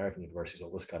scrutiny at American universities,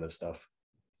 all this kind of stuff.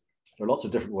 There are lots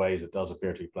of different ways it does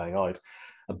appear to be playing out.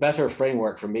 A better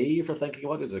framework for me for thinking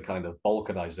about it is a kind of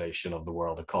balkanization of the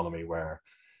world economy, where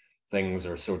things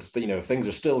are sort of, things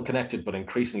are still connected, but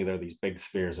increasingly there are these big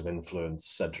spheres of influence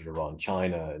centered around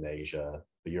China and Asia,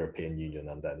 the European Union,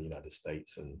 and then the United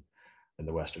States and in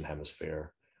the Western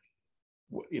Hemisphere.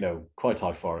 Quite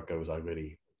how far it goes, I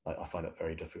find it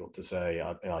very difficult to say.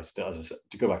 I still, as I said,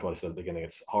 to go back to what I said at the beginning,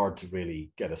 it's hard to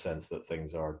really get a sense that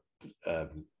things are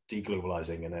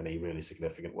deglobalizing in any really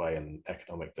significant way in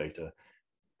economic data,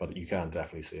 but you can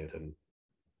definitely see it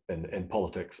in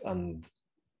politics, and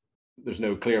there's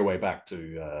no clear way back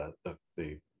to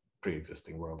the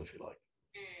pre-existing world, if you like.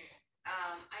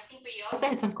 I think we also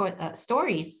had some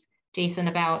stories, Jason,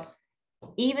 about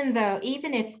even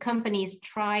if companies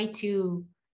try to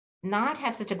not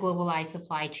have such a globalized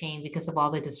supply chain because of all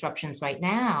the disruptions right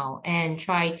now and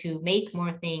try to make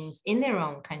more things in their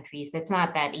own countries, that's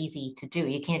not that easy to do.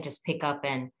 You can't just pick up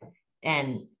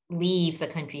and leave the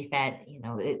countries that,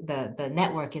 the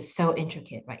network is so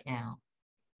intricate right now.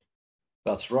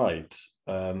 That's right.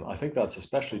 I think that's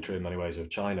especially true in many ways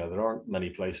of China. There aren't many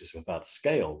places with that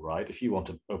scale, right? If you want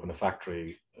to open a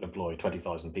factory and employ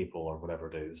 20,000 people or whatever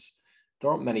it is, there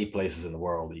aren't many places in the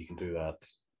world that you can do that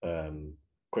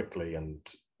quickly and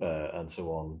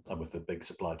so on, and with the big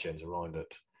supply chains around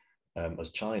it, as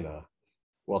China.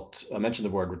 What I mentioned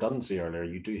the word redundancy earlier,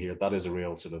 you do hear that is a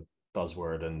real sort of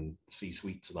buzzword in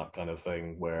C-suites and that kind of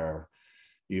thing, where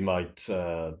you might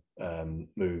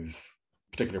move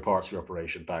particular parts of your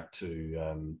operation back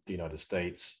to the United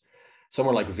States.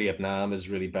 Somewhere like Vietnam is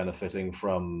really benefiting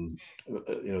from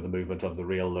the movement of the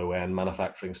real low-end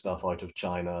manufacturing stuff out of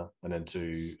China and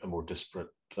into a more disparate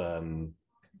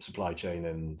supply chain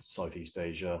in Southeast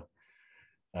Asia.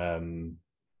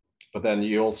 But then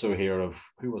you also hear of,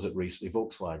 who was it recently?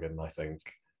 Volkswagen, I think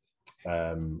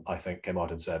came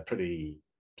out and said pretty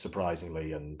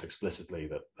surprisingly and explicitly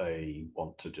that they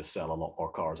want to just sell a lot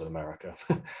more cars in America.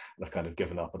 They've kind of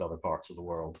given up in other parts of the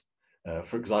world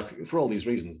for all these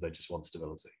reasons. They just want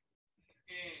stability.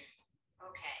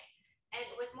 Okay. And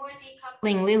with more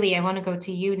decoupling, Lily, I want to go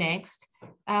to you next.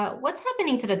 What's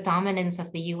happening to the dominance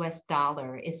of the US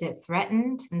dollar? Is it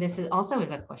threatened? And this is also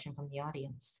a question from the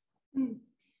audience.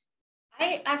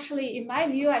 I actually, in my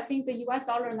view, I think the US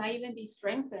dollar might even be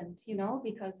strengthened,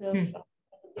 because of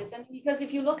this. And because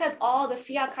if you look at all the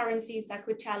fiat currencies that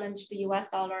could challenge the US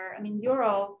dollar, I mean,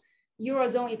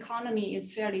 Eurozone economy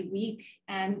is fairly weak,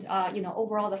 and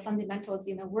overall the fundamentals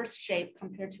in a worse shape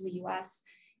compared to the US.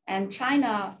 And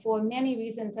China, for many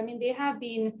reasons, I mean, they have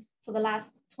been for the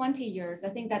last 20 years. I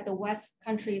think that the West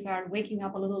countries are waking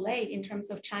up a little late in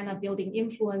terms of China building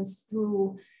influence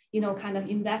through, kind of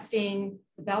investing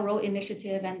the Belt Road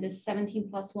Initiative and this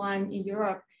 17+1 in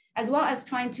Europe, as well as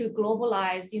trying to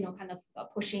globalize, kind of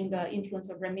pushing the influence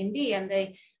of renminbi. And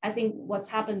I think what's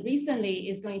happened recently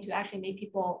is going to actually make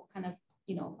people kind of,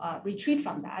 retreat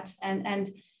from that. And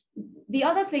the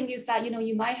other thing is that,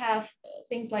 you might have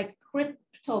things like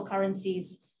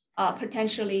cryptocurrencies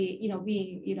potentially,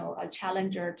 being, a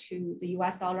challenger to the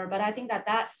US dollar. But I think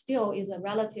that still is a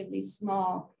relatively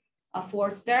small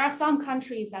force. There are some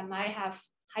countries that might have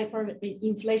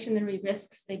hyperinflationary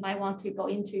risks. They might want to go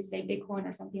into, say, Bitcoin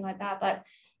or something like that. But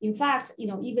in fact,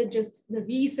 even just the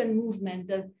recent movement,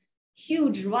 the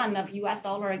huge run of US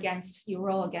dollar against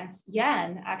euro against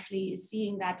yen actually is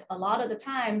seeing that a lot of the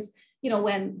times,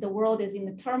 when the world is in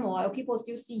the turmoil, people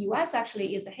still see US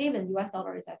actually is a haven, US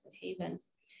dollar is as a haven.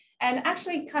 And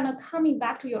actually kind of coming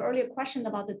back to your earlier question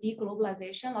about the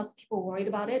deglobalization, lots of people worried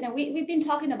about it. And we've been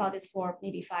talking about this for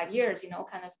maybe 5 years,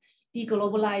 kind of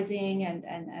deglobalizing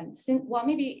and since, well,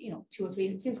 maybe, 2 or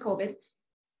 3 since COVID.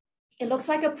 It looks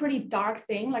like a pretty dark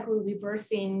thing, like we're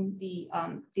reversing the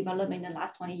development in the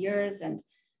last 20 years and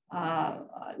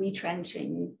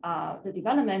retrenching the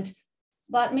development.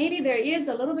 But maybe there is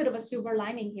a little bit of a silver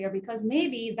lining here, because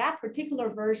maybe that particular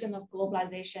version of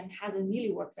globalization hasn't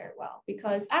really worked very well,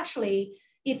 because actually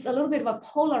it's a little bit of a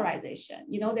polarization.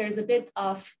 There's a bit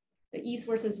of the East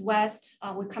versus West.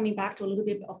 We're coming back to a little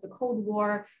bit of the Cold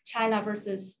War, China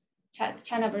versus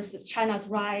China's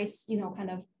rise,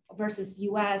 kind of versus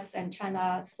US, and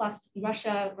China plus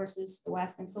Russia versus the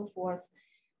West, and so forth.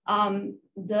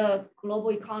 The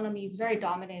global economy is very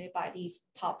dominated by these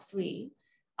top 3.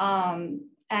 And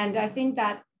I think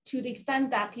that to the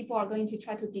extent that people are going to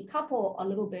try to decouple a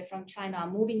little bit from China,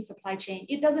 moving supply chain,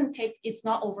 it's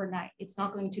not overnight. It's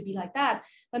not going to be like that.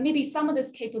 But maybe some of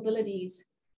these capabilities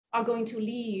are going to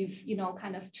leave,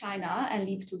 kind of China and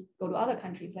leave to go to other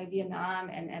countries like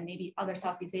Vietnam and maybe other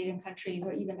Southeast Asian countries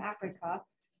or even Africa.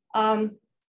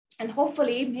 And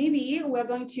hopefully, maybe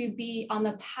we're going to be on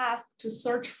a path to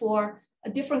search for a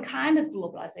different kind of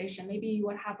globalization. Maybe you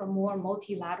would have a more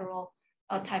multilateral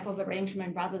type of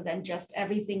arrangement rather than just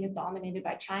everything is dominated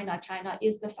by China. China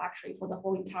is the factory for the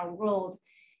whole entire world.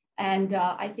 And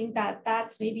I think that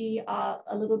that's maybe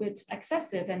a little bit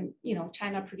excessive. And,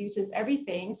 China produces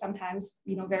everything, sometimes,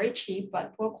 very cheap,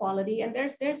 but poor quality. And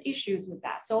there's issues with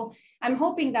that. So I'm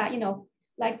hoping that,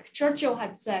 like Churchill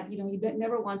had said, you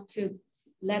never want to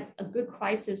let a good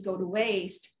crisis go to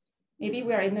waste. Maybe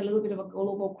we are in a little bit of a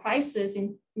global crisis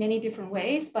in many different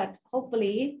ways, but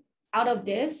hopefully out of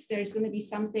this, there's going to be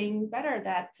something better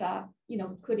that,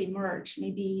 could emerge,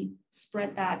 maybe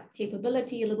spread that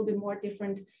capability a little bit more,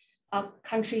 different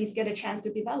countries get a chance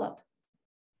to develop.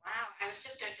 Wow, I was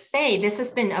just going to say, this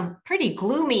has been a pretty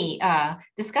gloomy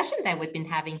discussion that we've been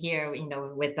having here,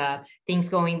 with things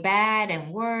going bad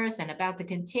and worse and about to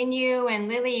continue. And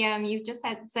Lily, you just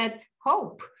had said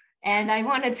hope. And I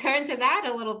want to turn to that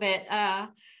a little bit.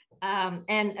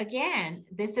 And again,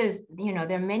 this is,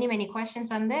 there are many, many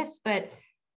questions on this, but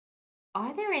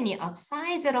are there any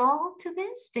upsides at all to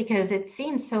this? Because it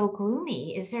seems so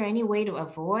gloomy. Is there any way to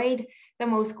avoid the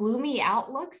most gloomy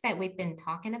outlooks that we've been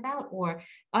talking about? Or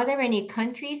are there any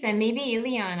countries, and maybe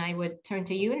Ilian, I would turn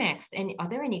to you next, and are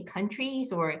there any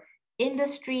countries or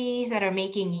industries that are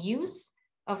making use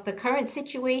of the current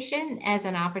situation as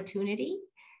an opportunity?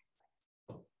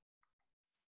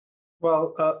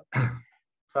 Well,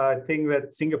 I think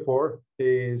that Singapore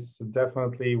is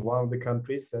definitely one of the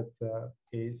countries that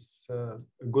is a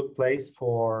good place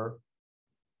for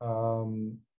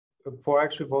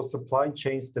supply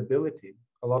chain stability.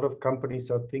 A lot of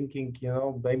companies are thinking,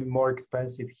 maybe more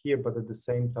expensive here, but at the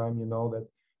same time, that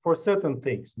for certain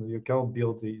things, you cannot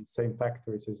build the same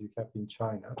factories as you have in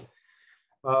China.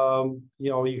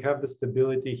 You have the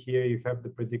stability here, you have the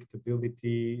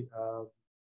predictability.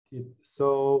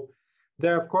 So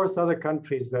there are, of course, other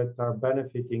countries that are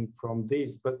benefiting from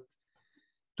this, but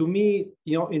to me,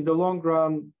 in the long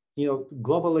run,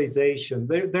 globalization,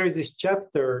 there is this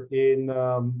chapter in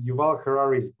Yuval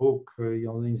Harari's book,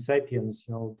 in Sapiens,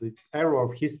 the arrow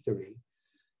of history.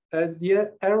 And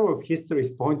the arrow of history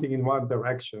is pointing in one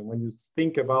direction when you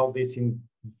think about this in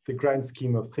the grand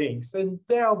scheme of things. And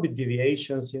there'll be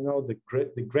deviations, the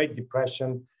Great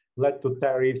Depression led to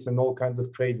tariffs and all kinds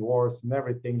of trade wars and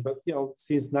everything. But,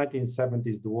 since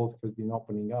 1970s, the world has been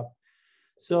opening up.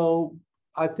 So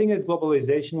I think that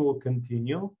globalization will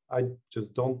continue. I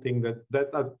just don't think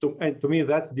and to me,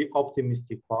 that's the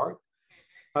optimistic part.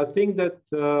 I think that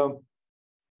to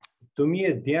me,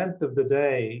 at the end of the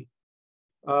day,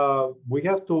 we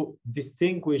have to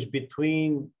distinguish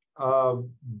between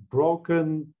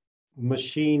broken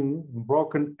machine,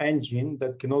 broken engine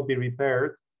that cannot be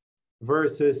repaired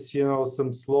versus,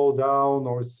 some slowdown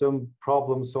or some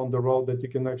problems on the road that you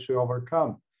can actually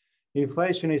overcome.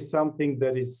 Inflation is something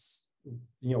that is,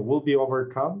 will be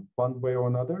overcome one way or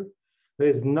another.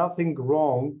 There's nothing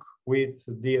wrong with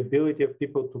the ability of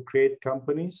people to create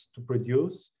companies, to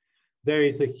produce. There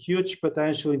is a huge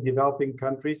potential in developing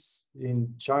countries,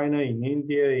 in China, in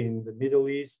India, in the Middle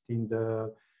East, in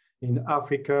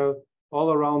Africa,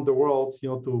 all around the world,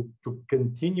 to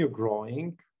continue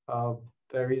growing.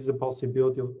 There is a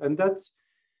possibility, and that's,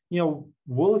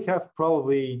 we'll have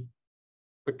probably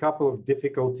a couple of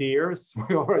difficult years.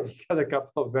 We already had a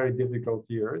couple of very difficult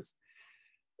years.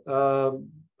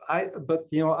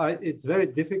 It's very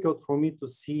difficult for me to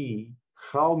see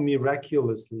how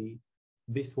miraculously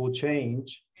this will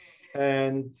change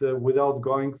and without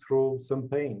going through some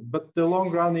pain. But the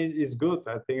long run is good.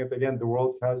 I think that, again, the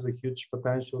world has a huge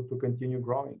potential to continue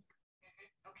growing.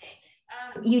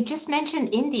 You just mentioned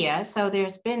India, so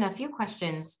there's been a few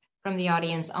questions from the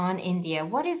audience on India.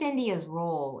 What is India's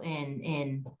role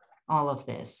in all of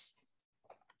this?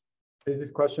 Is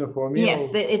this question for me? Yes,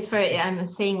 it's for, I'm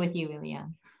staying with you, Ilya.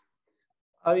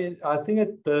 I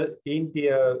think that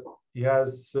India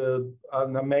has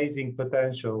an amazing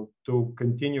potential to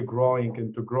continue growing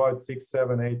and to grow at 6,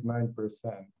 7, 8,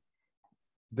 9%.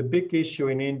 The big issue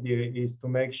in India is to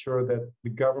make sure that the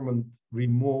government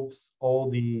removes all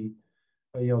the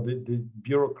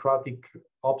bureaucratic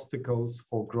obstacles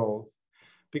for growth,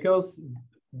 because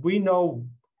we know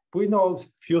a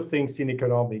few things in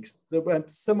economics.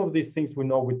 Some of these things we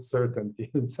know with certainty,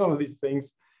 and some of these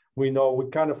things we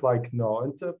kind of know.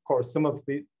 And of course, some of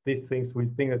these things we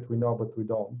think that we know, but we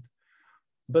don't.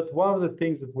 But one of the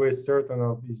things that we're certain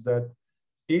of is that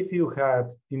if you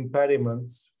have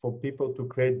impediments for people to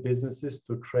create businesses,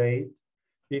 to trade,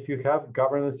 if you have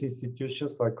governance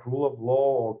institutions like rule of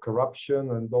law or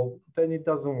corruption and all, then it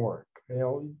doesn't work.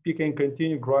 You can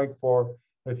continue growing for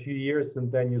a few years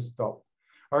and then you stop.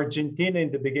 Argentina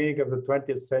in the beginning of the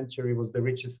 20th century was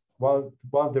one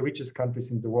of the richest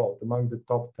countries in the world, among the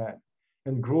top 10.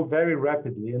 and grew very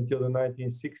rapidly until the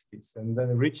 1960s, and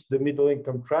then reached the middle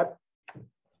income trap,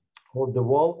 or the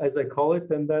wall, as I call it,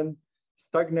 and then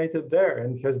stagnated there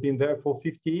and has been there for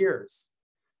 50 years.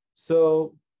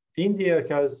 So India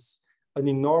has an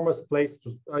enormous place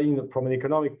to, from an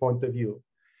economic point of view.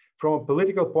 From a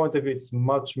political point of view, it's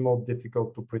much more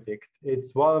difficult to predict.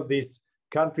 It's one of these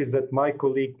countries that my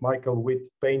colleague Michael Witt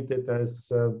painted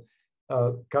as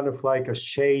kind of like a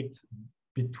shade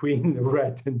between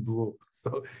red and blue.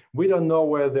 So we don't know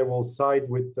whether they will side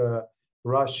with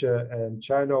Russia and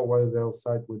China or whether they'll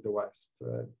side with the West.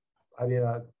 I mean,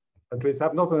 at least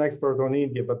I'm not an expert on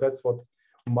India, but that's what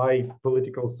my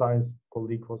political science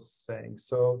colleague was saying.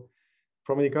 So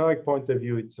from an economic point of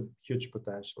view, it's a huge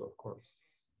potential, of course.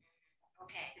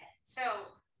 Okay, so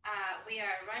we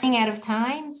are running out of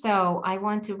time. So I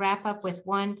want to wrap up with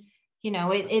one,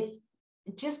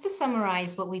 just to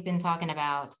summarize what we've been talking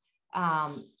about.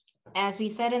 As we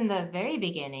said in the very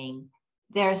beginning,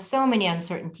 there are so many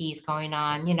uncertainties going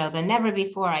on, the never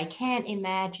before. I can't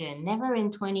imagine, never in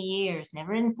 20 years,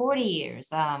 never in 40 years.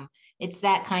 It's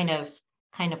that kind of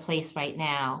place right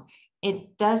now.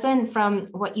 It doesn't, from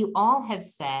what you all have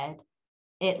said,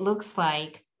 it looks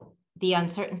like the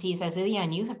uncertainties, as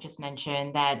Ilian, you have just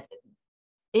mentioned, that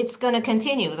it's going to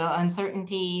continue. The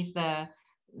uncertainties, the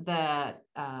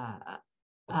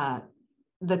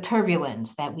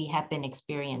turbulence that we have been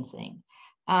experiencing.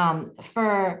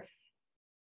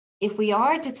 If we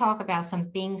are to talk about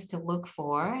some things to look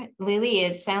for, Lily,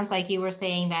 it sounds like you were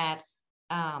saying that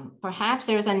perhaps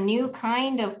there's a new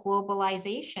kind of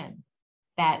globalization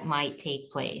that might take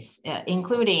place,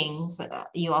 including,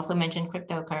 you also mentioned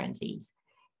cryptocurrencies.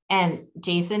 And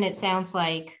Jason, it sounds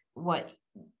like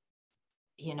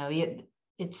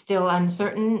it's still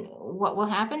uncertain what will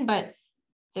happen, but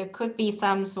there could be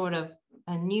some sort of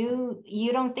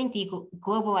you don't think the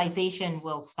globalization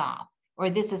will stop, or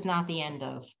this is not the end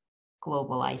of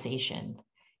globalization.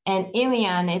 And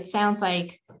Ilian, it sounds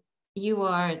like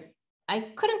I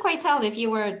couldn't quite tell if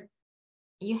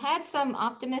you had some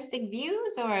optimistic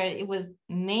views or it was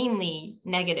mainly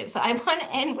negative. So I want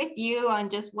to end with you on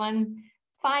just one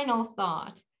final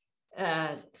thought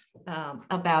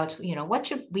about, what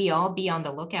should we all be on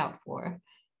the lookout for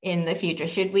in the future?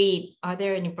 Are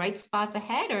there any bright spots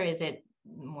ahead, or is it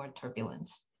more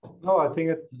turbulence? No, I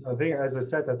think, as I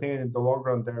said, I think in the long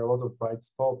run, there are a lot of bright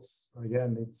spots.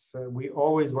 Again, it's, we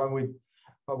always,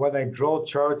 when I draw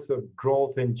charts of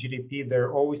growth and GDP, there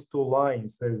are always two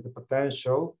lines. There's the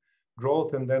potential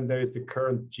growth, and then there's the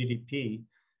current GDP.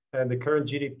 And the current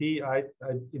GDP,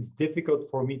 it's difficult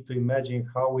for me to imagine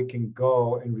how we can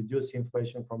go and reduce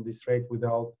inflation from this rate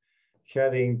without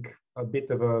having a bit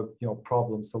of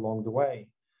problems along the way.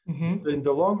 Mm-hmm. In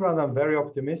the long run, I'm very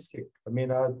optimistic. I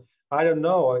mean, I don't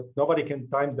know. Nobody can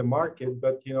time the market,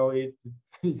 but the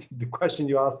question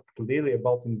you asked Lily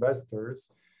about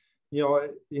investors,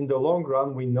 in the long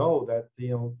run, we know that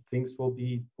things will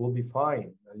be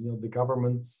fine. The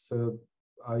governments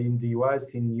in the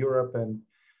US, in Europe, and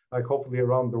hopefully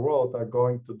around the world are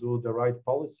going to do the right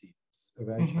policies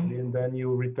eventually, mm-hmm. and then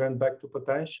you return back to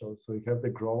potential. So you have the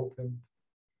growth, and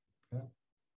yeah.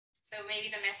 So maybe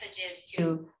the message is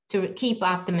to keep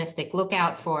optimistic, look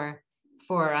out for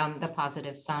the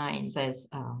positive signs, as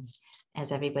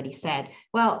everybody said.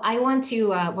 Well, I want to,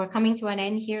 we're coming to an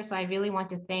end here, so I really want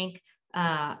to thank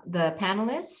the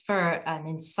panelists for an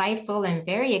insightful and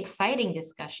very exciting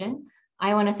discussion.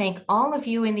 I want to thank all of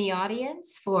you in the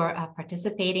audience for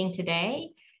participating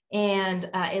today. And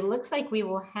it looks like we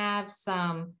will have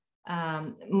some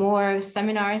more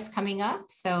seminars coming up,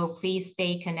 so please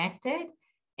stay connected.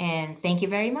 And thank you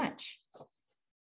very much.